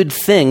said good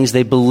things.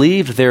 They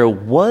believed there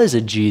was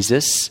a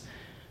Jesus,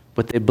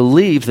 but they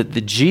believed that the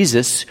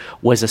Jesus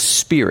was a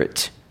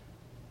spirit.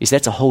 You see,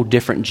 that's a whole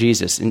different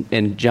Jesus.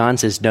 And John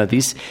says, no,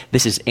 this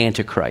is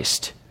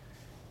Antichrist.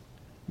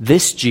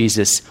 This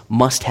Jesus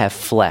must have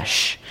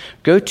flesh.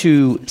 Go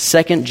to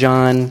 2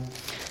 John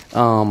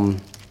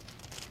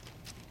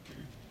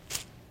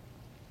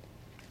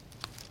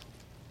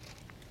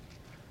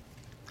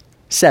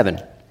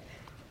 7.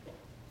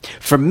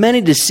 For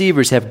many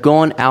deceivers have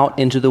gone out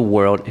into the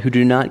world who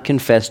do not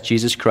confess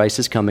Jesus Christ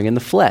is coming in the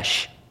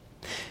flesh.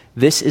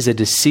 This is a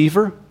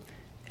deceiver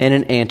and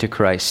an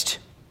antichrist.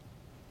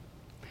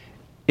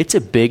 It's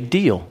a big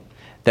deal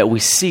that we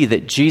see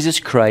that Jesus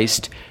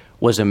Christ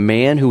was a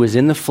man who was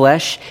in the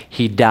flesh.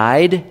 He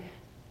died,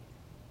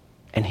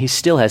 and he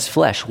still has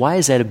flesh. Why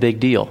is that a big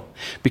deal?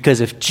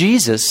 Because if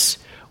Jesus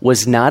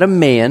was not a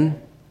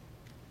man,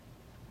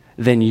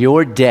 then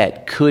your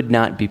debt could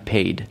not be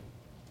paid.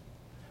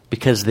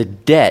 Because the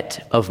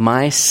debt of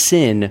my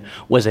sin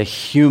was a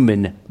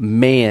human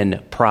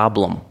man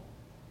problem.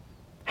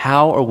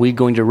 How are we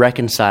going to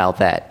reconcile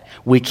that?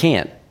 We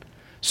can't.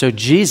 So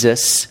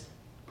Jesus,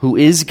 who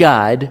is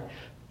God,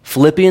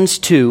 Philippians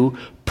 2,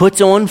 puts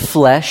on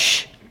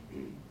flesh,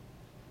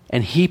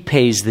 and he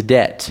pays the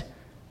debt.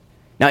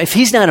 Now, if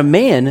he's not a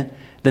man,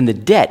 then the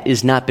debt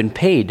has not been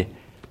paid.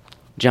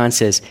 John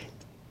says,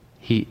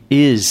 he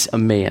is a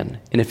man.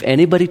 And if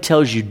anybody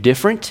tells you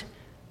different,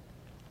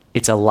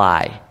 it's a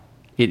lie.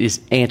 It is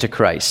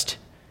Antichrist.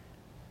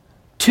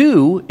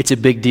 2, it's a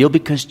big deal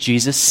because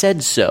Jesus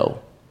said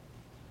so.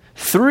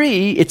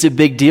 3, it's a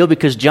big deal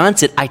because John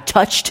said, I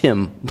touched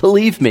him.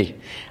 Believe me.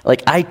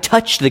 Like, I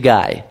touched the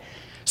guy.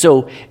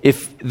 So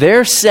if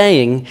they're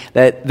saying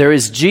that there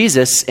is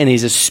Jesus and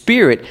he's a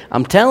spirit,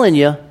 I'm telling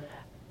you,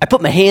 I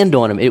put my hand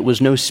on him. It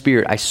was no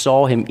spirit. I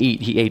saw him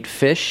eat. He ate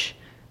fish.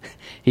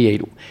 He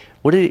ate,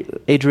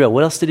 Adriel,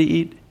 what else did he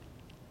eat?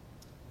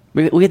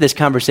 We had this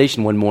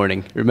conversation one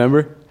morning,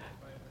 remember? I think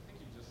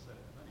you just said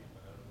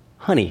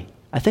honey.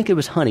 I think it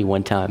was honey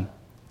one time.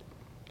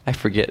 I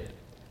forget.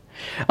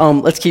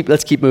 Let's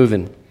keep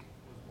moving.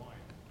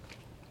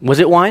 Was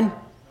it wine? No,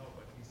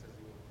 but he says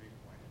he will drink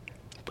wine.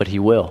 But he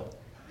will.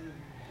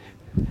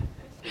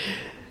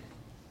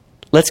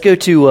 Let's go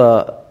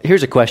to,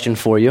 here's a question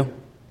for you.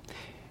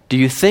 Do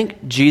you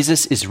think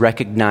Jesus is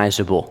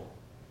recognizable?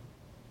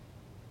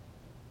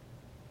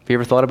 Have you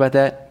ever thought about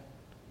that?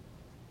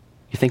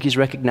 You think he's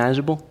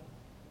recognizable?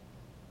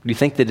 Do you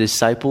think the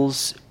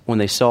disciples, when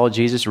they saw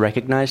Jesus,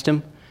 recognized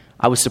him?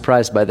 I was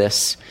surprised by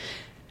this.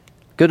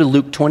 Go to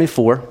Luke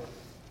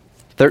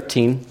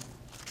 24:13.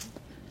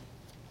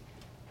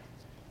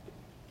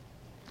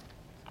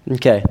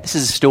 Okay, this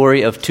is a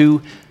story of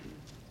two,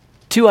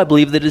 I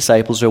believe, the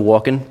disciples are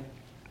walking.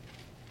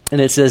 And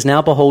it says,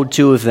 now behold,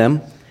 2 of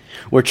them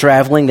were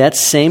traveling that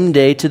same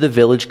day to the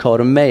village called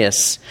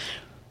Emmaus,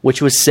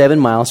 which was 7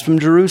 miles from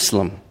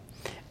Jerusalem.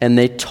 And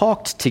they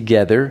talked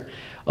together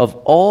of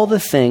all the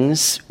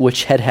things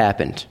which had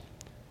happened.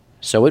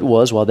 So it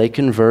was while they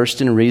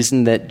conversed and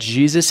reasoned that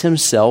Jesus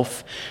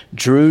himself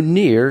drew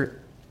near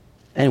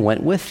and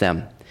went with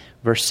them.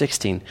 Verse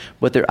 16,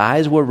 but their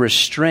eyes were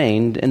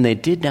restrained and they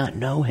did not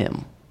know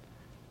him.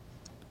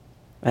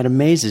 That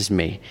amazes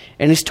me.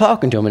 And he's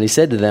talking to them and he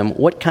said to them,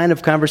 what kind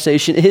of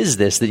conversation is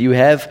this that you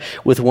have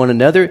with one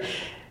another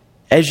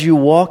as you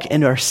walk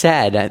and are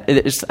sad?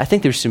 I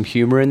think there's some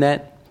humor in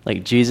that.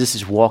 Like Jesus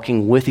is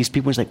walking with these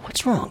people. He's like,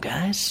 what's wrong,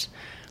 guys?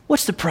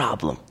 What's the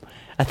problem?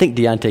 I think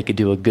Deontay could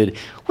do a good,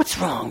 what's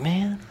wrong,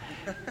 man?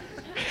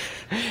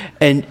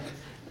 And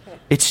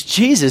it's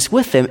Jesus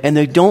with them, and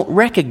they don't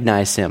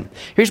recognize him.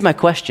 Here's my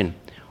question.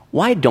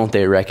 Why don't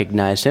they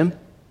recognize him? Have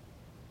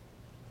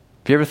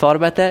you ever thought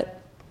about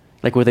that?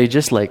 Like, were they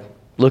just like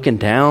looking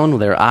down, with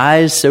their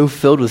eyes so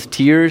filled with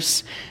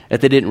tears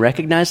that they didn't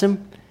recognize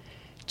him?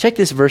 Check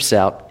this verse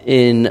out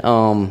in,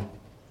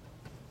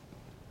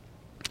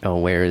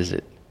 where is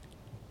it?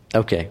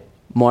 Okay,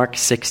 Mark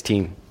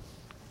 16.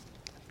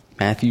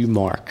 Matthew,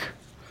 Mark.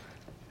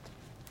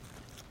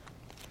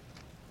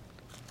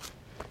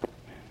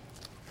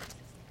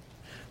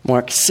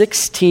 Mark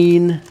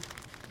 16.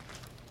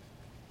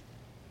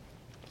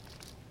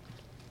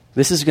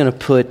 This is going to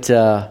put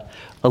a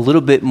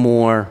little bit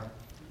more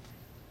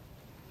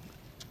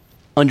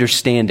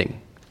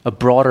understanding, a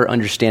broader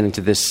understanding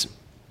to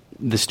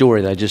the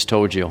story that I just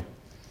told you.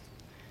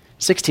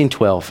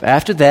 16:12.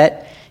 After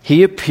that,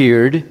 he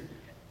appeared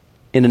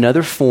in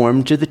another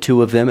form to the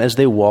two of them as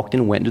they walked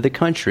and went into the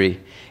country.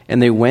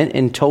 And they went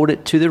and told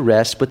it to the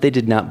rest, but they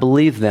did not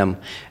believe them.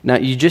 Now,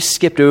 you just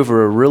skipped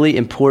over a really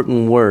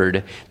important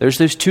word. There's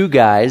those two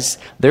guys,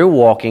 they're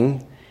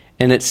walking,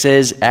 and it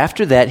says,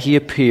 after that he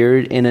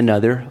appeared in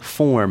another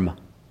form.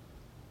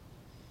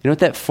 You know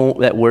what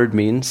that word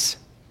means?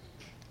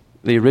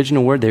 The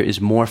original word there is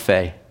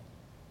morphe.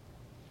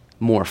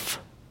 Morph.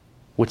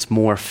 What's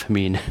morph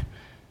mean?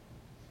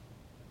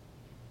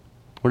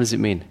 What does it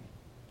mean?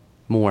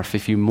 Morph.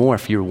 If you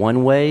morph, you're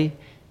one way,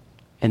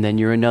 and then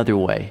you're another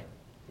way.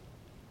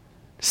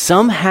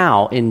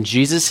 Somehow, in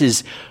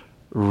Jesus'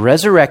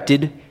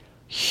 resurrected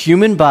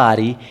human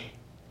body,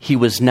 he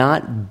was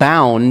not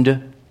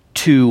bound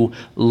to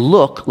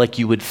look like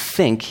you would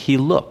think he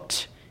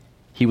looked.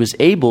 He was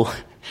able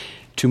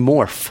to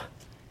morph,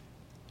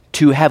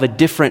 to have a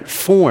different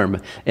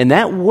form. And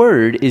that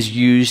word is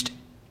used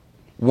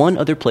one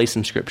other place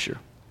in Scripture.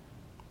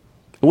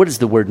 What does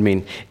the word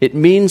mean? It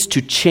means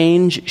to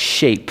change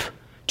shape,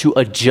 to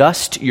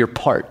adjust your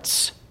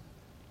parts.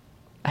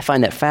 I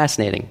find that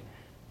fascinating.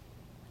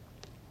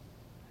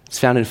 It's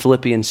found in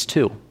Philippians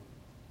 2,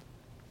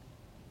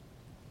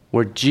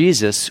 where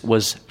Jesus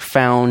was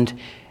found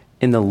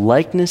in the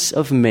likeness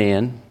of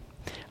man,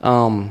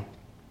 in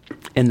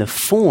the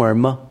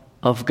form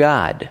of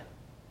God.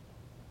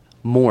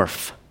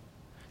 Morph.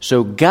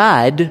 So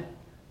God,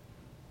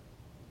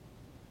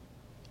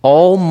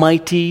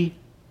 almighty,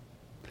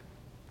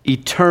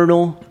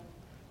 eternal,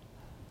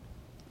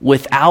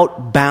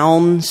 without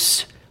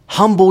bounds,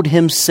 humbled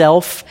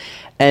himself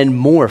and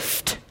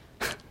morphed,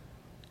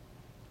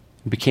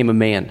 became a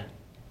man.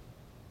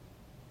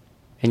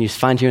 And you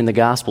find here in the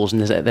Gospels,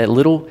 and there's that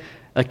little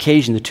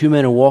occasion, the two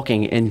men are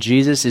walking, and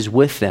Jesus is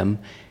with them,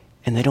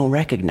 and they don't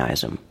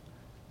recognize him.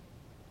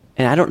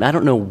 And I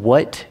don't know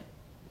what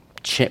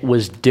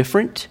was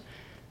different.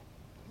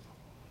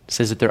 It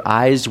says that their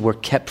eyes were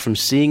kept from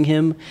seeing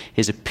him.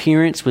 His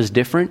appearance was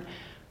different.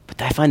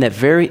 But I find that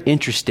very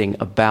interesting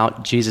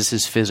about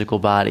Jesus' physical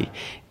body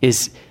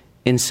is,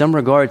 in some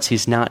regards,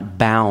 he's not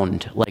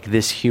bound like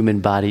this human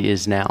body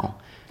is now.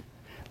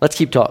 Let's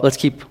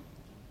keep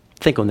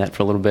think on that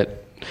for a little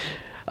bit.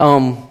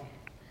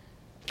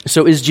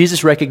 So is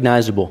Jesus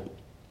recognizable?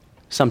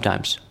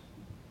 Sometimes.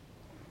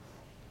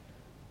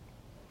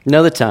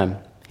 Another time,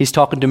 he's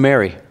talking to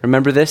Mary.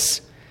 Remember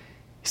this?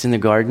 He's in the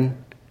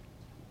garden.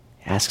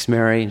 He asks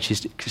Mary, and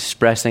she's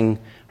expressing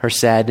her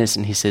sadness,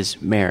 and he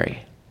says,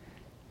 Mary.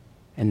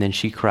 And then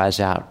she cries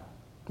out,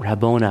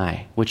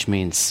 Rabboni, which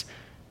means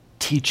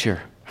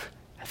teacher.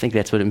 I think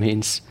that's what it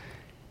means.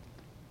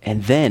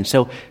 And then,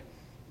 so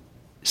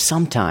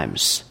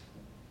sometimes.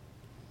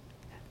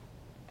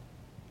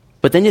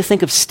 But then you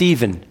think of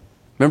Stephen.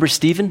 Remember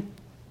Stephen?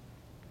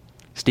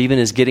 Stephen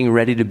is getting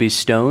ready to be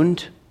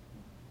stoned.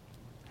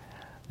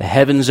 The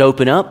heavens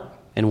open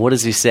up, and what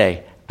does he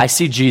say? I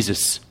see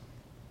Jesus.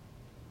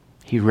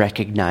 He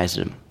recognized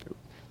him.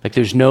 Like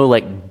there's no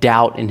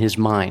doubt in his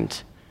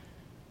mind.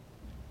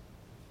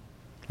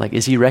 Like,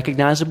 is he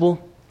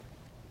recognizable?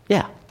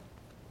 Yeah.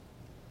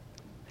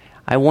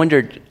 I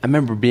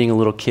remember being a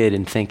little kid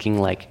and thinking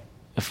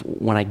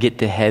when I get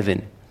to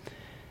heaven,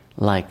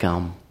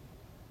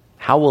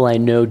 how will I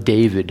know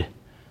David?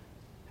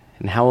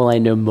 And how will I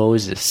know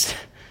Moses?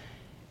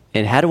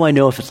 And how do I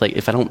know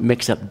if I don't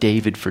mix up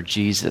David for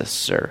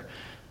Jesus? Or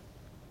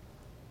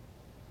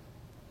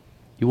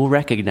you will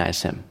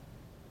recognize him.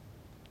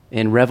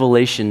 In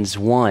Revelations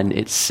 1,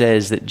 it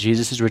says that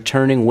Jesus is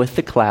returning with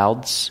the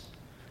clouds,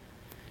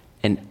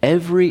 and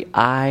every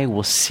eye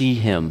will see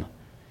him,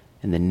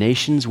 and the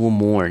nations will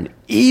mourn,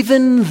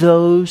 even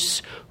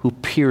those who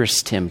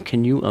pierced him.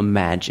 Can you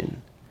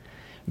imagine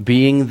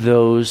being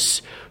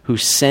those who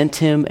sent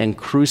him and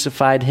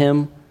crucified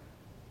him?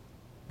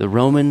 The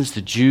Romans,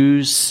 the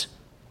Jews,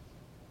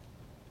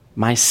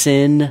 my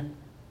sin,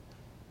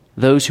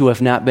 those who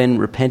have not been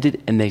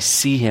repented, and they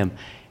see him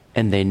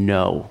and they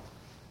know,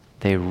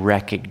 they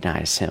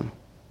recognize him.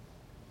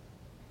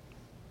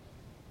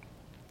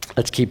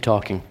 Let's keep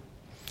talking.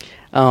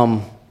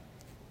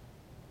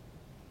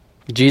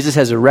 Jesus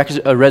has a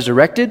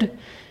resurrected,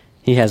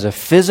 he has a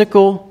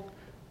physical,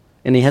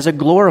 and he has a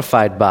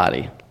glorified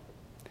body.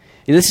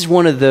 And this is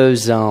one of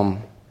those,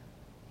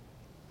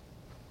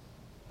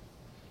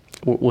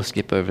 we'll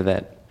skip over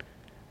that.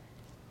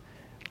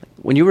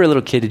 When you were a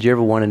little kid, did you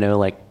ever want to know,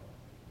 like,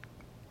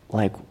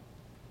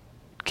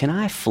 can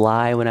I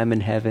fly when I'm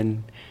in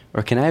heaven?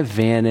 Or can I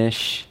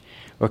vanish?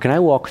 Or can I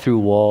walk through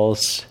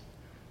walls?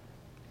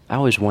 I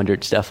always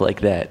wondered stuff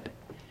like that.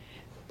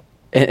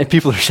 And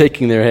people are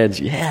shaking their heads.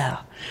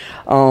 Yeah.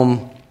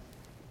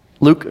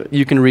 Luke,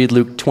 you can read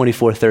Luke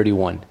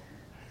 24:31.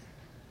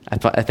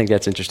 I think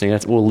that's interesting.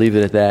 We'll leave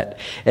it at that.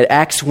 At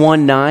Acts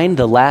 1:9,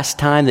 the last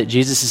time that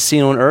Jesus is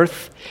seen on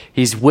earth,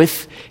 he's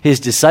with his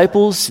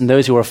disciples and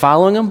those who are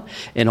following him,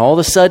 and all of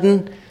a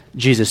sudden,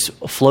 Jesus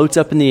floats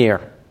up in the air.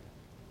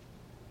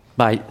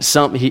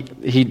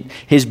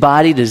 His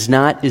body is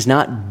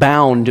not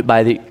bound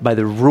by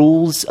the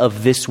rules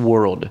of this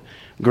world.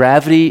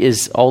 Gravity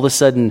is all of a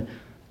sudden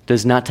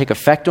does not take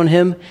effect on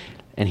him,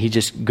 and he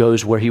just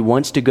goes where he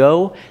wants to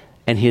go,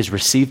 and he is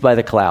received by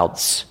the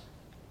clouds.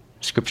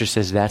 Scripture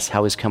says that's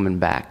how he's coming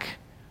back.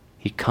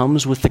 He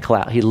comes with the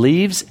cloud. He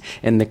leaves,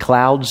 and the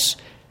clouds,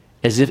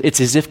 as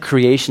if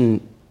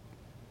creation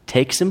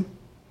takes him,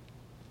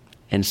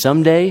 and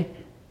someday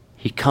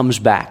he comes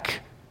back,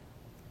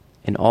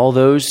 and all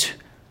those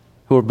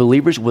who are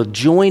believers will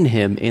join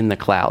him in the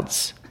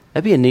clouds.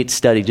 That'd be a neat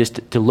study,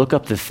 just to look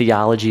up the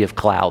theology of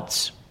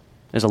clouds.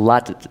 There's a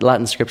lot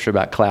in Scripture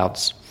about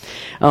clouds.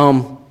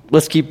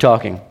 Let's keep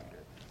talking.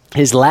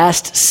 His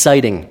last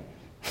sighting.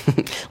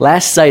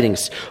 Last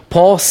sightings.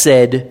 Paul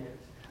said,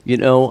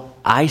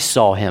 I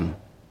saw him.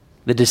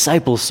 The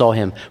disciples saw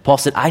him. Paul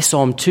said, I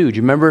saw him too. Do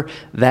you remember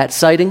that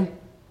sighting?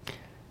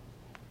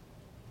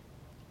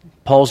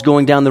 Paul's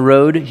going down the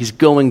road. He's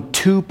going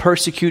to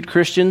persecute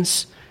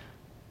Christians.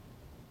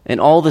 And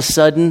all of a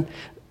sudden,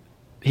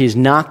 he's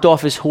knocked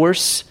off his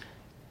horse.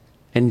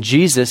 And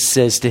Jesus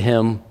says to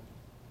him,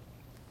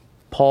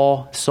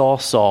 Paul,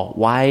 Saul,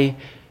 why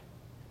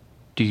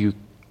do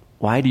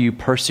you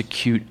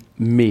persecute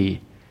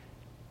me?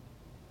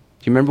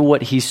 Do you remember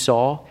what he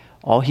saw?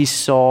 All he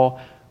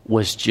saw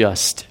was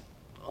just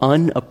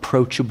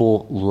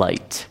unapproachable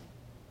light.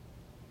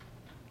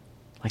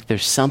 Like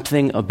there's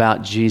something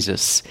about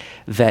Jesus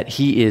that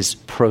he is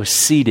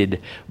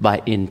preceded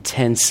by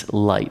intense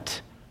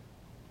light.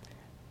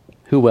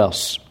 Who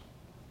else?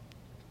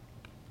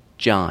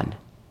 John.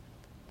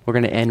 We're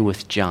going to end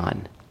with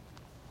John.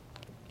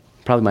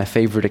 Probably my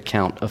favorite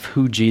account of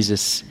who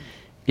Jesus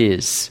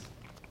is.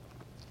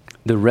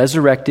 The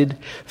resurrected,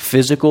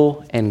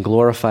 physical, and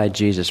glorified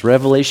Jesus.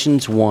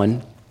 Revelations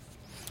 1.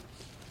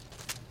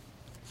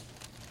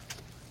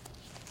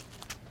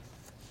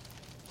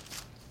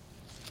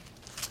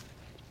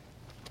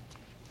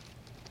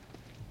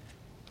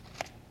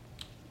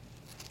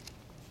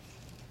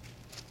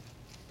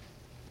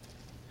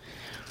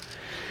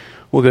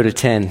 We'll go to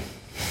 10.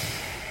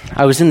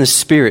 I was in the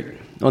Spirit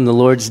on the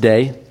Lord's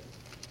day,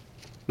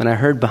 and I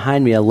heard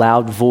behind me a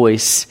loud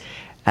voice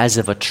as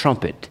of a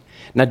trumpet.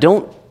 Now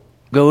don't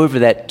go over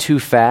that too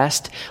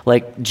fast.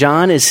 Like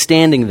John is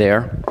standing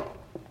there,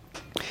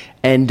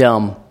 and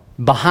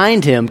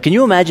behind him, can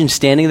you imagine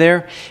standing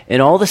there,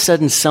 and all of a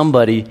sudden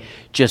somebody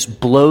just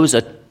blows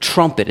a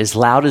trumpet as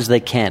loud as they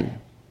can.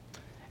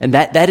 And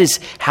that is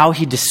how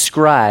he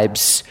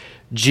describes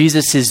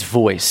Jesus'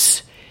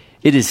 voice.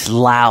 It is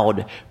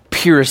loud,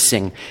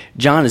 piercing.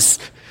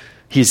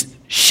 He's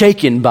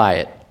shaken by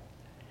it.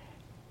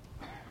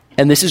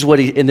 And this is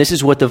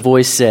what the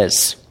voice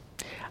says.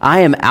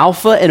 I am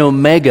Alpha and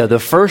Omega, the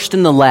first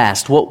and the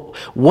last.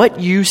 What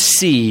you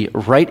see,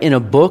 write in a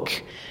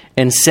book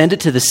and send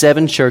it to the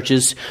 7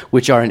 churches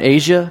which are in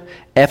Asia,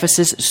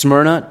 Ephesus,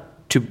 Smyrna,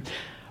 to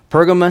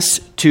Pergamos,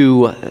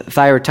 to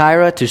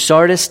Thyatira, to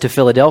Sardis, to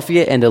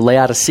Philadelphia, and to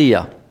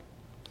Laodicea.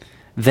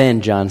 Then,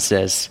 John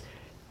says,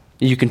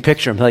 you can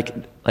picture him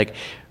like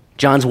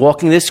John's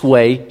walking this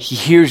way. He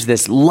hears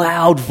this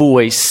loud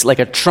voice like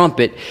a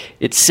trumpet.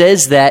 It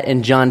says that,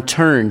 and John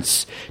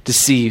turns to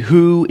see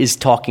who is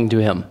talking to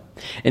him.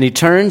 And he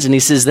turns and he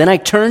says, Then I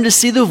turned to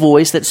see the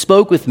voice that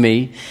spoke with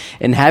me,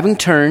 and having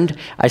turned,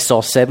 I saw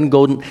 7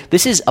 golden...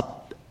 This is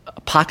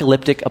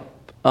apocalyptic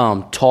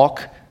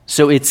talk.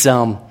 So it's...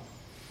 I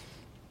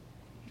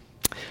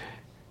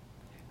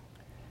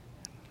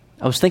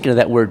was thinking of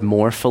that word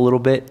morph a little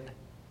bit.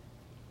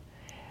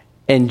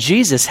 And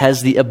Jesus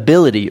has the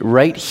ability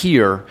right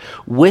here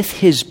with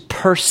his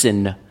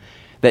person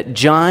that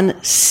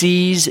John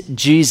sees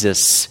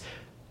Jesus,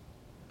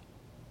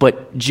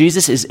 but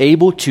Jesus is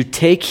able to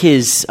take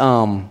his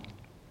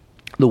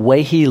the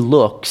way he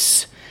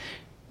looks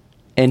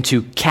and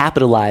to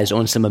capitalize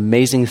on some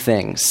amazing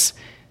things.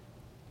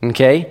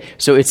 Okay?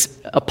 So it's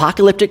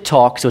apocalyptic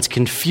talk, so it's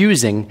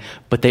confusing,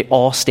 but they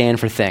all stand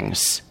for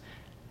things.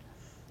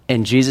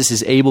 And Jesus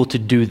is able to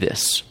do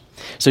this.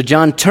 So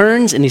John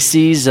turns and he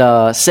sees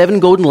 7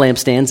 golden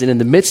lampstands, and in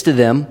the midst of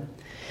them,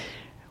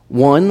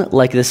 one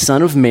like the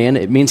Son of Man.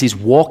 It means he's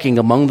walking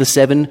among the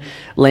 7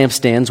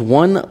 lampstands.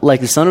 One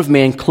like the Son of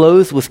Man,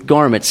 clothed with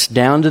garments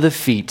down to the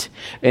feet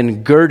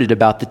and girded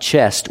about the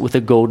chest with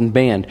a golden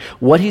band.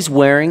 What he's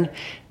wearing,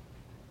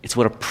 it's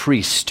what a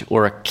priest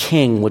or a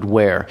king would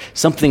wear.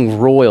 Something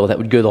royal that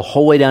would go the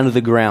whole way down to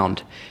the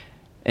ground.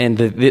 And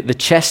the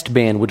chest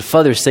band would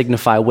further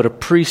signify what a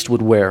priest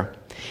would wear.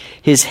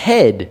 His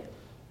head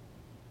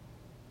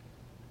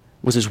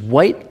was as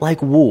white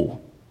like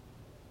wool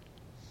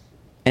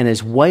and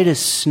as white as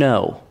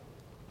snow.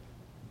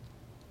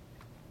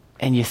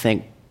 And you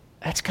think,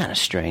 that's kind of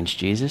strange,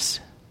 Jesus.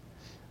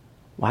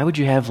 Why would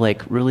you have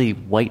like really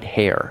white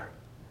hair?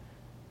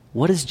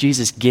 What is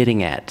Jesus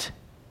getting at?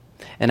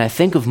 And I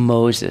think of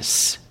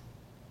Moses,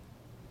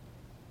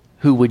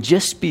 who would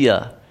just be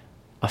a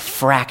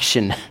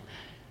fraction,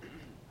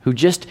 who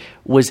just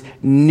was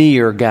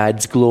near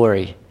God's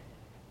glory,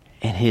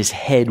 and his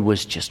head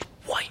was just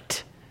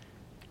white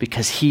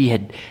because he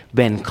had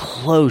been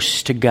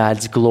close to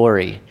God's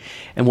glory.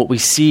 And what we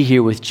see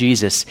here with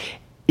Jesus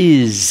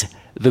is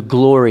the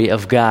glory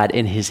of God,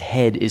 and his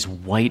head is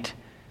white.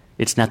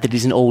 It's not that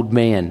he's an old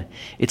man.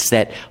 It's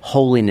that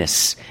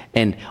holiness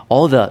and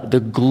all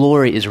the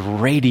glory is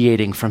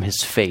radiating from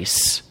his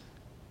face.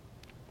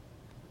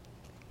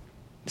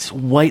 It's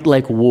white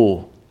like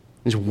wool.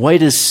 It's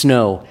white as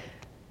snow.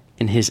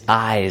 And his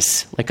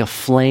eyes like a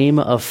flame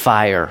of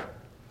fire.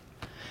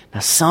 Now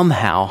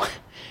somehow,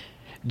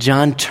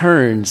 John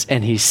turns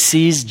and he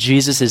sees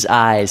Jesus'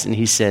 eyes and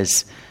he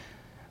says,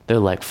 they're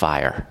like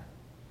fire.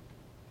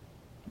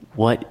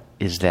 What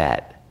is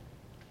that?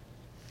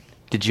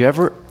 Did you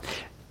ever...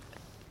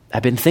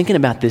 I've been thinking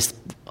about this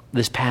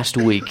past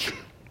week.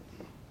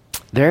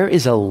 There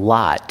is a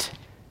lot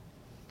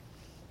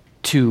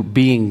to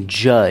being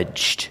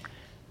judged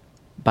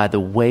by the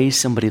way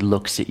somebody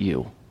looks at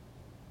you.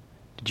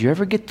 Did you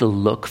ever get the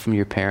look from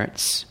your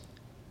parents?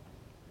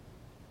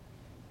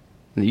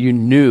 You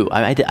knew.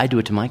 I do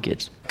it to my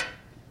kids.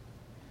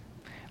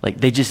 Like,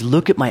 they just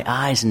look at my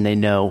eyes and they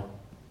know,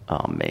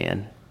 oh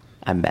man,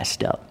 I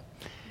messed up.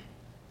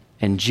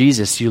 And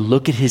Jesus, you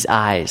look at his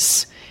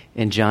eyes,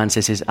 and John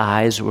says his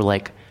eyes were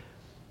like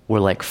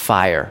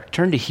fire.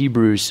 Turn to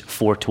Hebrews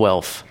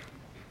 4:12.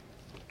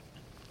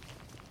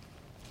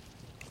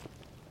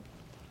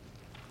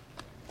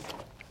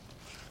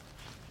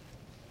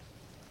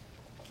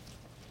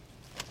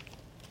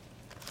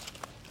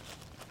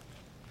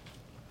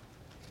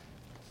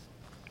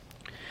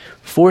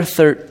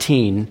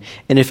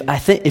 And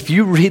if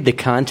you read the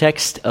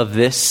context of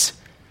this,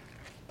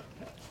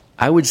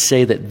 I would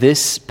say that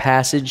this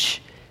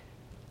passage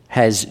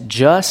has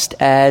just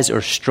as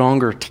or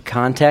stronger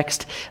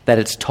context that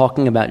it's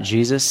talking about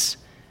Jesus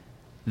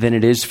than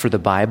it is for the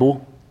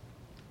Bible,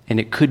 and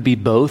it could be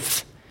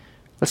both.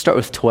 Let's start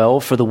with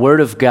 12. For the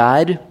word of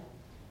God,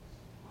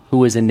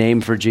 who is a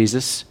name for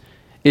Jesus,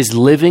 is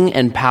living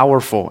and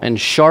powerful and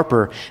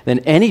sharper than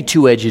any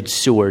two-edged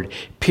sword,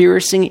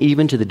 piercing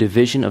even to the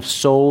division of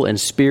soul and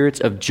spirits,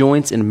 of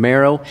joints and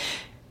marrow,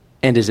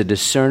 and is a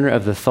discerner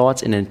of the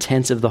thoughts and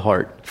intents of the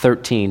heart.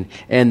 13.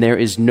 And there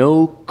is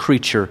no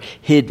creature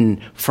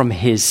hidden from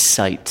his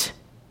sight.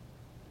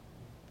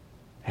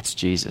 That's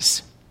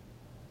Jesus.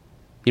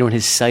 You know what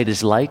his sight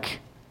is like?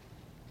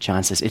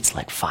 John says it's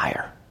like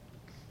fire.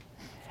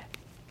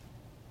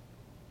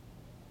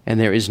 And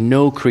there is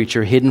no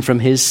creature hidden from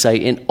his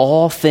sight, and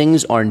all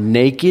things are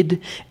naked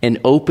and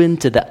open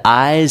to the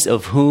eyes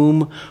of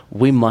whom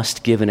we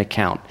must give an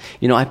account.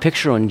 You know, I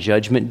picture on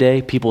Judgment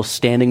Day, people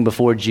standing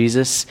before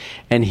Jesus,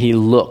 and he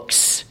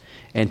looks,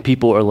 and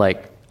people are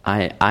like,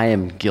 I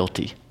am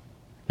guilty.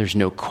 There's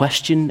no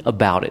question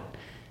about it.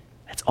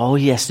 That's all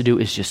he has to do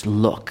is just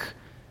look.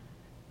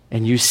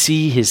 And you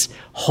see his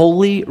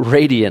holy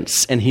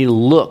radiance, and he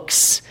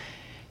looks,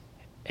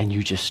 and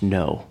you just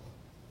know.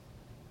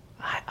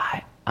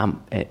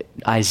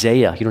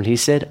 Isaiah, you know what he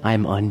said?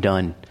 I'm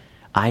undone.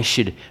 I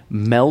should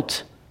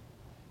melt.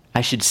 I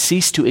should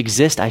cease to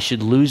exist. I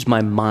should lose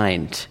my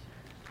mind.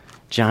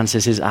 John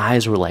says his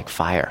eyes were like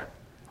fire.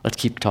 Let's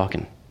keep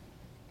talking.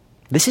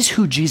 This is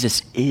who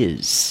Jesus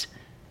is.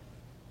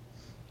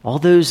 All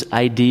those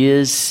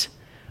ideas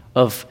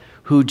of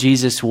who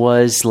Jesus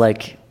was,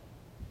 like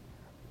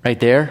right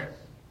there,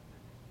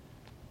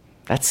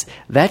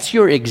 that's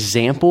your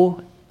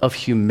example of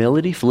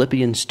humility,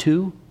 Philippians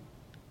 2.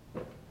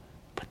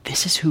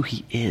 This is who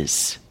he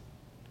is.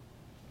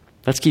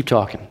 Let's keep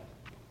talking.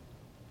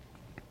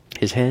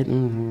 His head,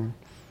 and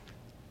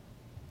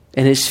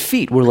his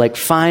feet were like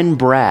fine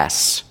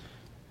brass,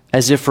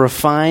 as if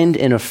refined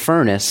in a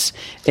furnace.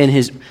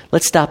 And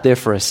let's stop there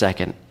for a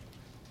second.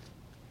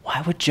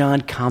 Why would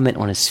John comment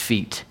on his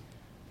feet?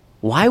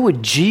 Why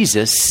would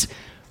Jesus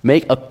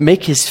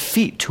make his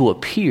feet to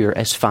appear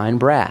as fine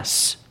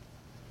brass,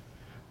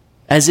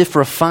 as if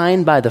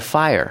refined by the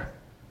fire.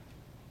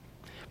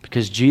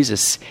 Because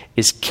Jesus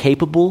is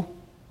capable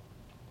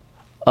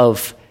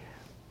of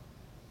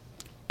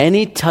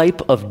any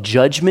type of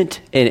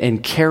judgment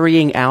and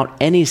carrying out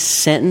any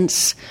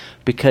sentence,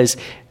 because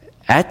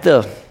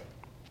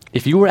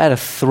if you were at a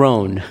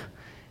throne,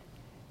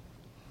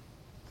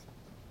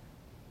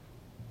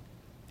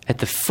 at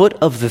the foot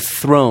of the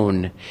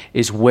throne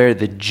is where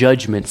the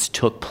judgments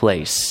took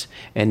place.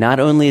 And not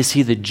only is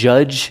he the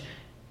judge,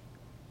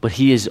 but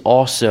he is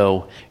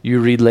also,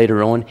 you read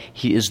later on,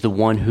 he is the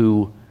one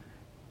who,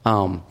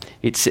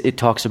 it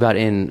talks about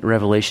in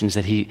Revelations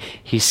that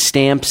he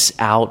stamps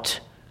out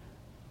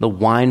the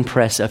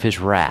winepress of his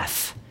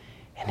wrath,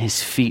 and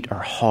his feet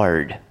are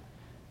hard.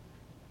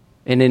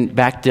 And then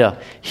back to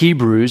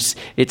Hebrews,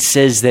 it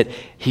says that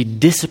he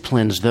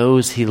disciplines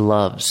those he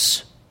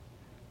loves.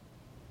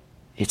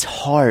 It's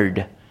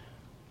hard,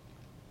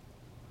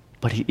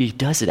 but he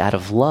does it out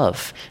of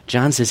love.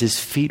 John says his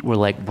feet were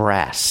like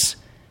brass.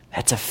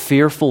 That's a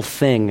fearful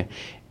thing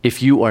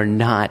if you do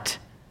not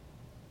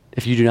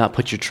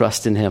put your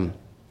trust in him.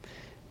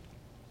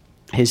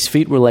 His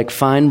feet were like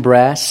fine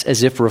brass,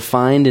 as if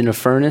refined in a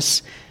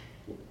furnace.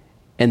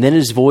 And then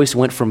his voice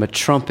went from a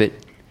trumpet,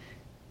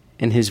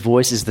 and his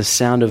voice is the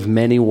sound of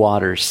many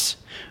waters.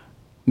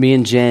 Me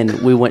and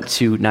Jen, we went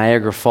to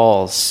Niagara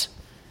Falls.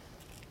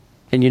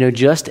 And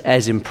just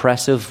as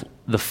impressive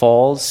the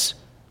falls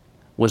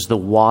was the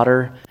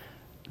water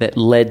that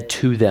led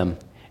to them.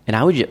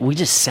 And we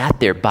just sat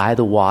there by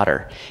the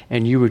water,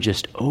 and you were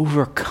just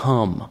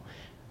overcome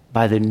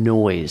by the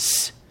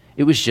noise.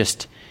 It was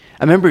just,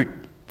 I remember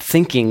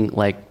thinking,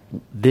 like,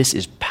 this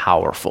is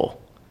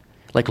powerful.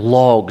 Like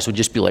logs would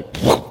just be like,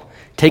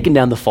 taken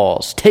down the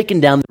falls,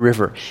 taken down the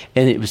river,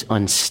 and it was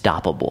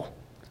unstoppable.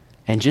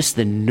 And just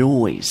the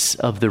noise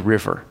of the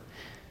river.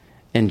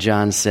 And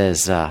John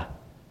says, the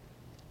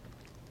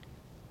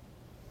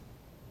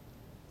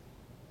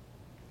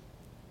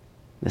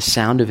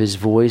sound of his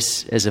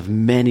voice as of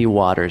many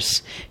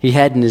waters. He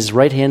had in his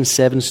right hand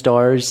 7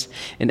 stars,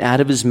 and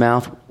out of his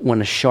mouth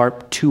went a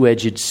sharp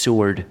 2-edged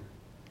sword.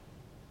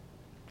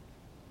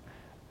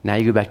 Now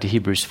you go back to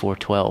Hebrews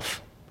 4:12,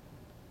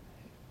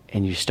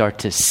 and you start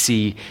to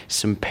see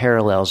some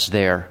parallels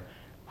there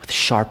with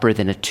sharper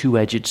than a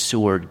 2-edged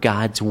sword,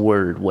 God's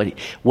word.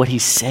 What he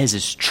says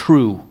is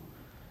true.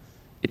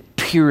 It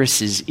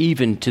pierces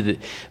even to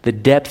the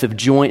depth of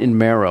joint and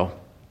marrow.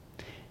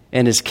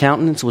 And his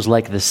countenance was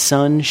like the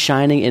sun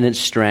shining in its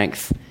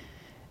strength.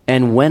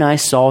 And when I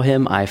saw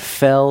him, I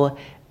fell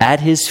at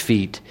his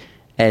feet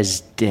as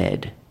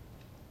dead.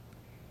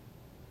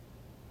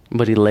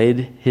 But he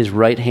laid his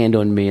right hand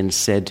on me and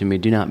said to me,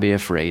 do not be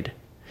afraid.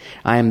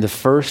 I am the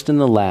first and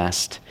the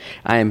last.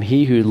 I am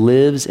he who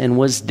lives and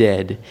was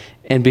dead.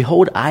 And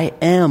behold, I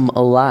am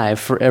alive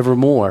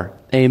forevermore.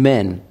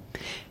 Amen.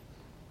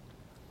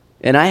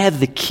 And I have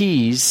the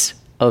keys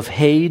of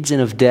Hades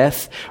and of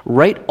death.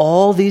 Write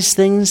all these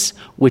things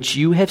which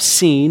you have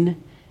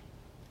seen,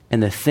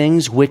 and the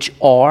things which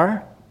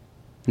are,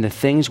 and the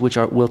things which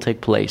will take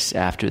place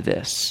after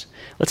this.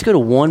 Let's go to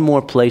one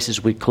more place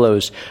as we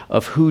close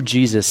of who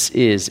Jesus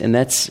is, and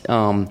that's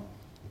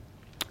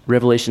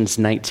Revelations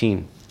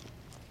 19.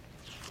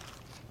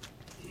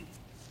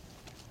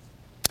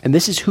 And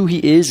this is who he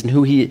is and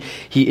who he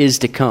is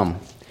to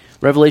come.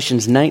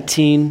 Revelations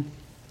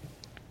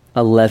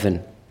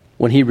 19:11,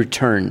 when he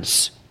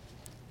returns.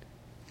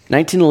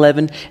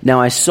 19:11, now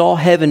I saw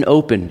heaven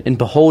open, and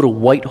behold, a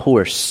white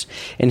horse,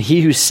 and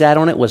he who sat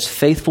on it was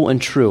faithful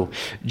and true.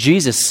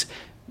 Jesus,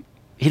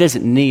 he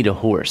doesn't need a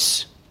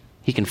horse.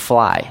 He can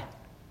fly.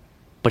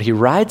 But he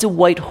rides a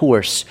white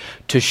horse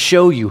to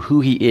show you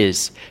who he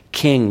is.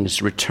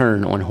 Kings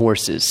return on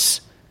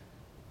horses.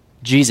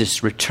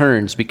 Jesus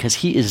returns because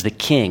he is the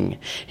king.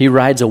 He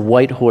rides a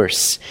white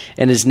horse,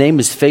 and his name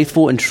is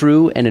faithful and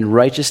true, and in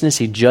righteousness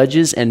he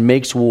judges and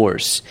makes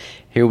wars.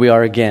 Here we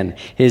are again.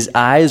 His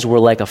eyes were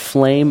like a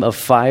flame of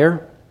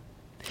fire.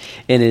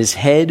 In his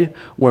head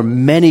were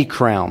many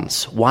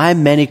crowns. Why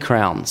many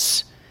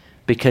crowns?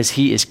 Because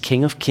he is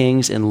King of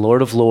kings and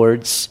Lord of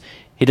lords.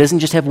 He doesn't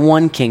just have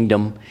one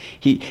kingdom.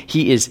 He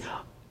is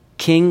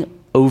king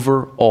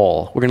over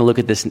all. We're going to look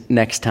at this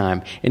next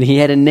time. And he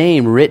had a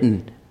name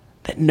written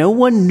that no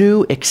one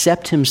knew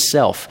except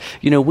himself.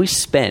 We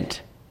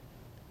spent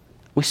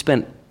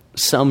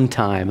some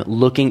time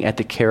looking at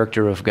the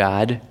character of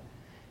God.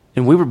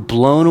 And we were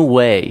blown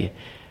away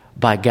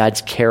by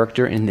God's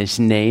character in this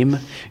name.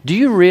 Do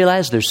you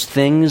realize there's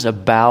things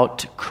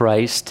about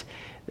Christ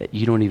that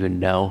you don't even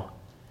know?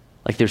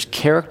 Like there's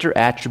character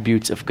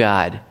attributes of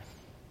God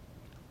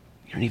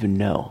you don't even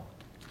know.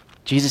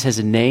 Jesus has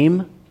a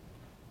name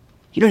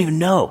you don't even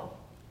know.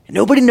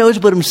 Nobody knows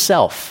but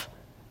himself.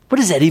 What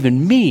does that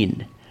even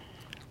mean?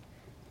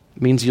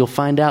 It means you'll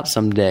find out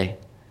someday.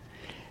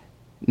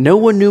 No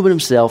one knew but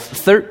himself.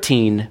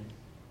 13,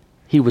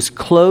 he was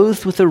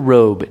clothed with a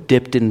robe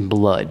dipped in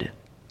blood.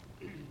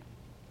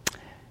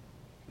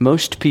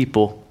 Most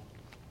people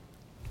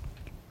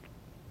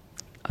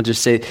I'll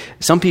just say,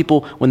 some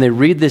people, when they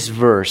read this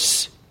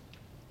verse,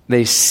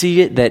 they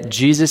see it that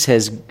Jesus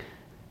has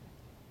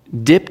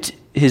dipped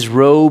his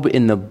robe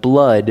in the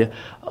blood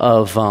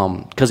of,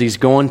 because he's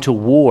going to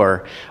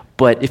war.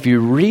 But if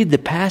you read the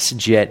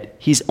passage yet,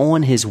 he's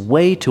on his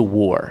way to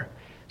war.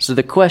 So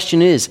the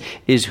question is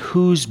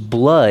whose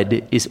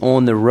blood is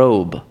on the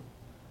robe?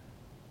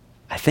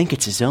 I think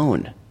it's his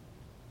own.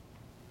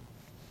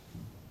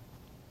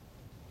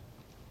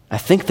 I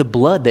think the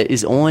blood that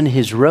is on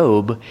his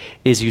robe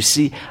is, you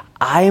see,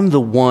 I am the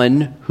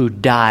one who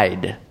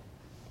died,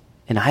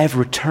 and I have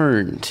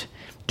returned.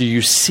 Do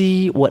you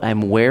see what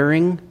I'm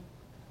wearing?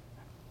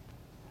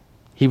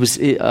 He was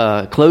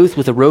clothed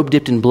with a robe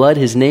dipped in blood.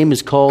 His name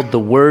is called the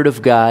Word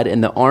of God,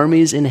 and the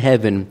armies in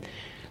heaven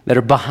that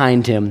are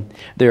behind him,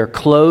 they are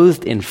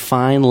clothed in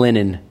fine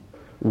linen,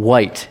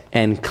 white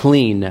and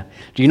clean.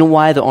 Do you know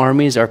why the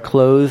armies are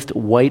clothed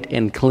white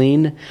and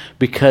clean?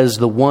 Because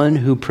the one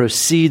who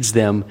precedes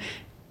them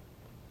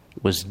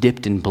was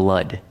dipped in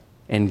blood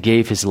and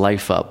gave his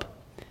life up.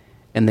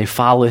 And they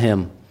follow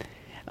him.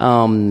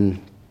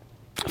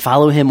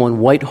 Follow him on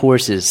white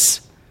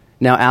horses.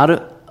 Now out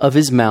of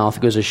his mouth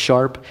goes a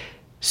sharp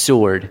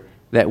sword,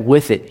 that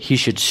with it he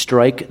should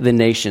strike the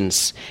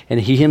nations,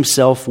 and he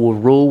himself will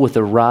rule with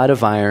a rod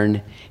of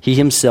iron. He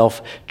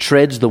himself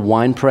treads the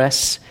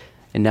winepress.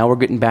 And now we're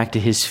getting back to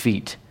his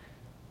feet,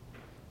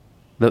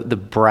 the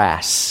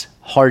brass,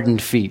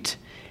 hardened feet.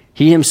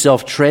 He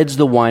himself treads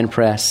the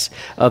winepress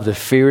of the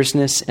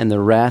fierceness and the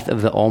wrath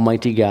of the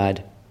Almighty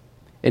God.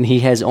 And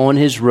he has on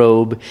his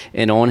robe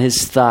and on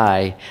his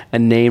thigh a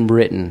name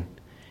written,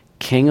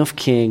 King of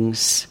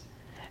Kings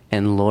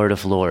and Lord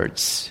of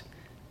Lords.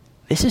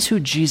 This is who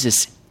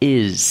Jesus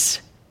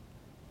is.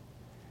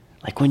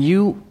 Like when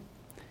you're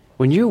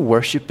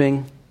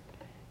worshiping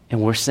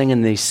and we're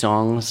singing these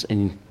songs,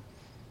 and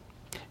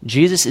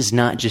Jesus is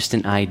not just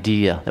an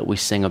idea that we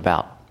sing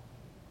about.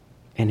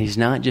 And he's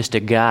not just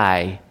a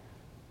guy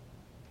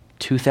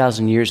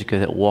 2,000 years ago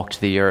that walked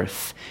the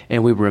earth,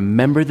 and we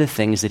remember the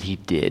things that he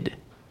did.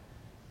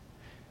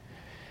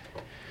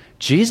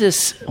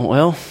 Jesus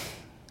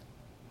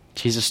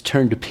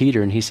turned to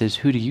Peter and he says,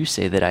 "Who do you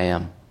say that I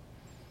am?"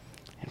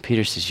 And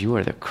Peter says, "You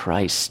are the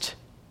Christ.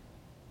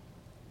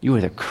 You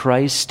are the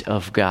Christ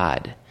of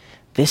God."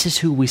 This is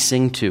who we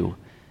sing to.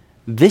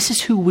 This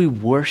is who we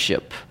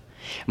worship.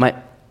 My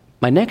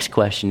next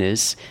question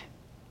is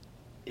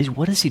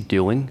what is he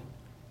doing?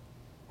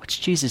 What's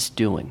Jesus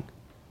doing?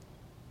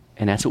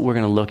 And that's what we're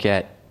going to look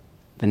at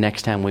the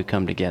next time we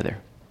come together.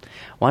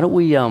 Why don't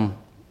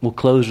we'll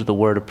close with a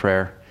word of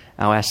prayer.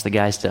 I'll ask the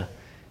guys to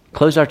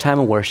close our time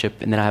of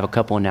worship, and then I have a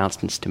couple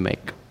announcements to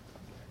make.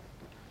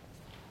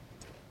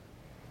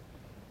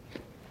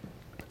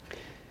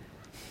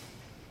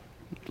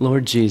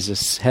 Lord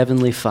Jesus,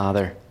 Heavenly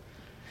Father,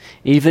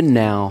 even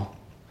now,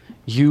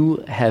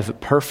 you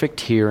have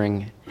perfect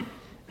hearing,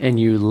 and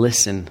you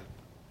listen.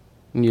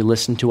 And you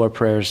listen to our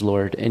prayers,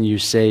 Lord, and you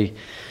say,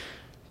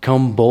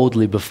 "Come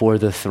boldly before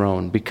the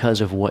throne because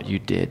of what you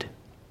did."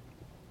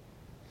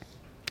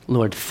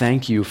 Lord,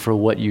 thank you for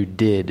what you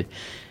did.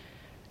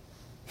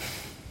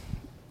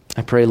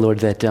 I pray, Lord,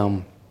 that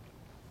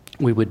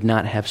we would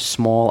not have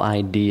small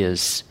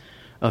ideas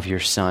of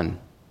your Son,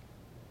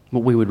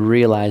 but we would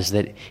realize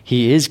that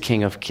he is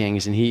King of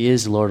Kings and he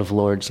is Lord of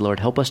Lords. Lord,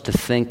 help us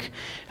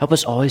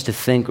always to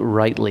think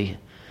rightly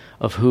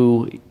of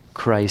who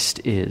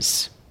Christ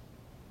is.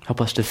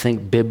 Help us to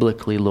think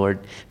biblically, Lord.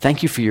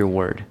 Thank you for your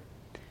word.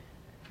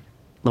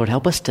 Lord,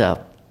 help us to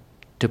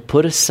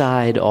put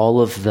aside all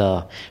of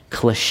the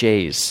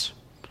cliches,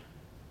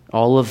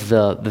 all of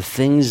the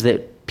things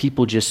that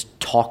people just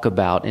talk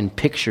about and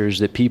pictures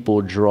that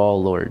people draw,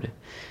 Lord.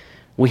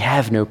 We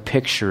have no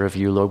picture of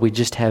you, Lord. We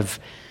just have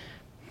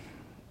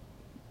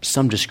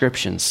some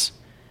descriptions.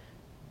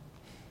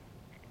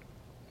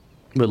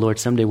 But Lord,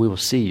 someday we will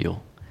see you.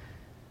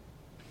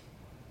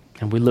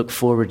 And we look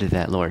forward to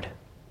that, Lord.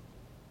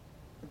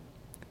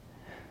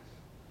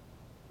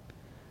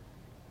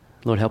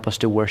 Lord, help us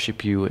to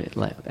worship you,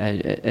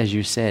 as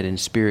you said, in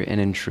spirit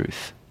and in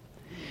truth.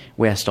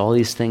 We asked all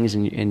these things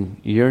in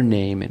your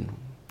name and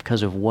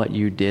because of what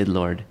you did,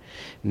 Lord,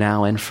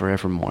 now and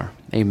forevermore.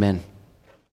 Amen.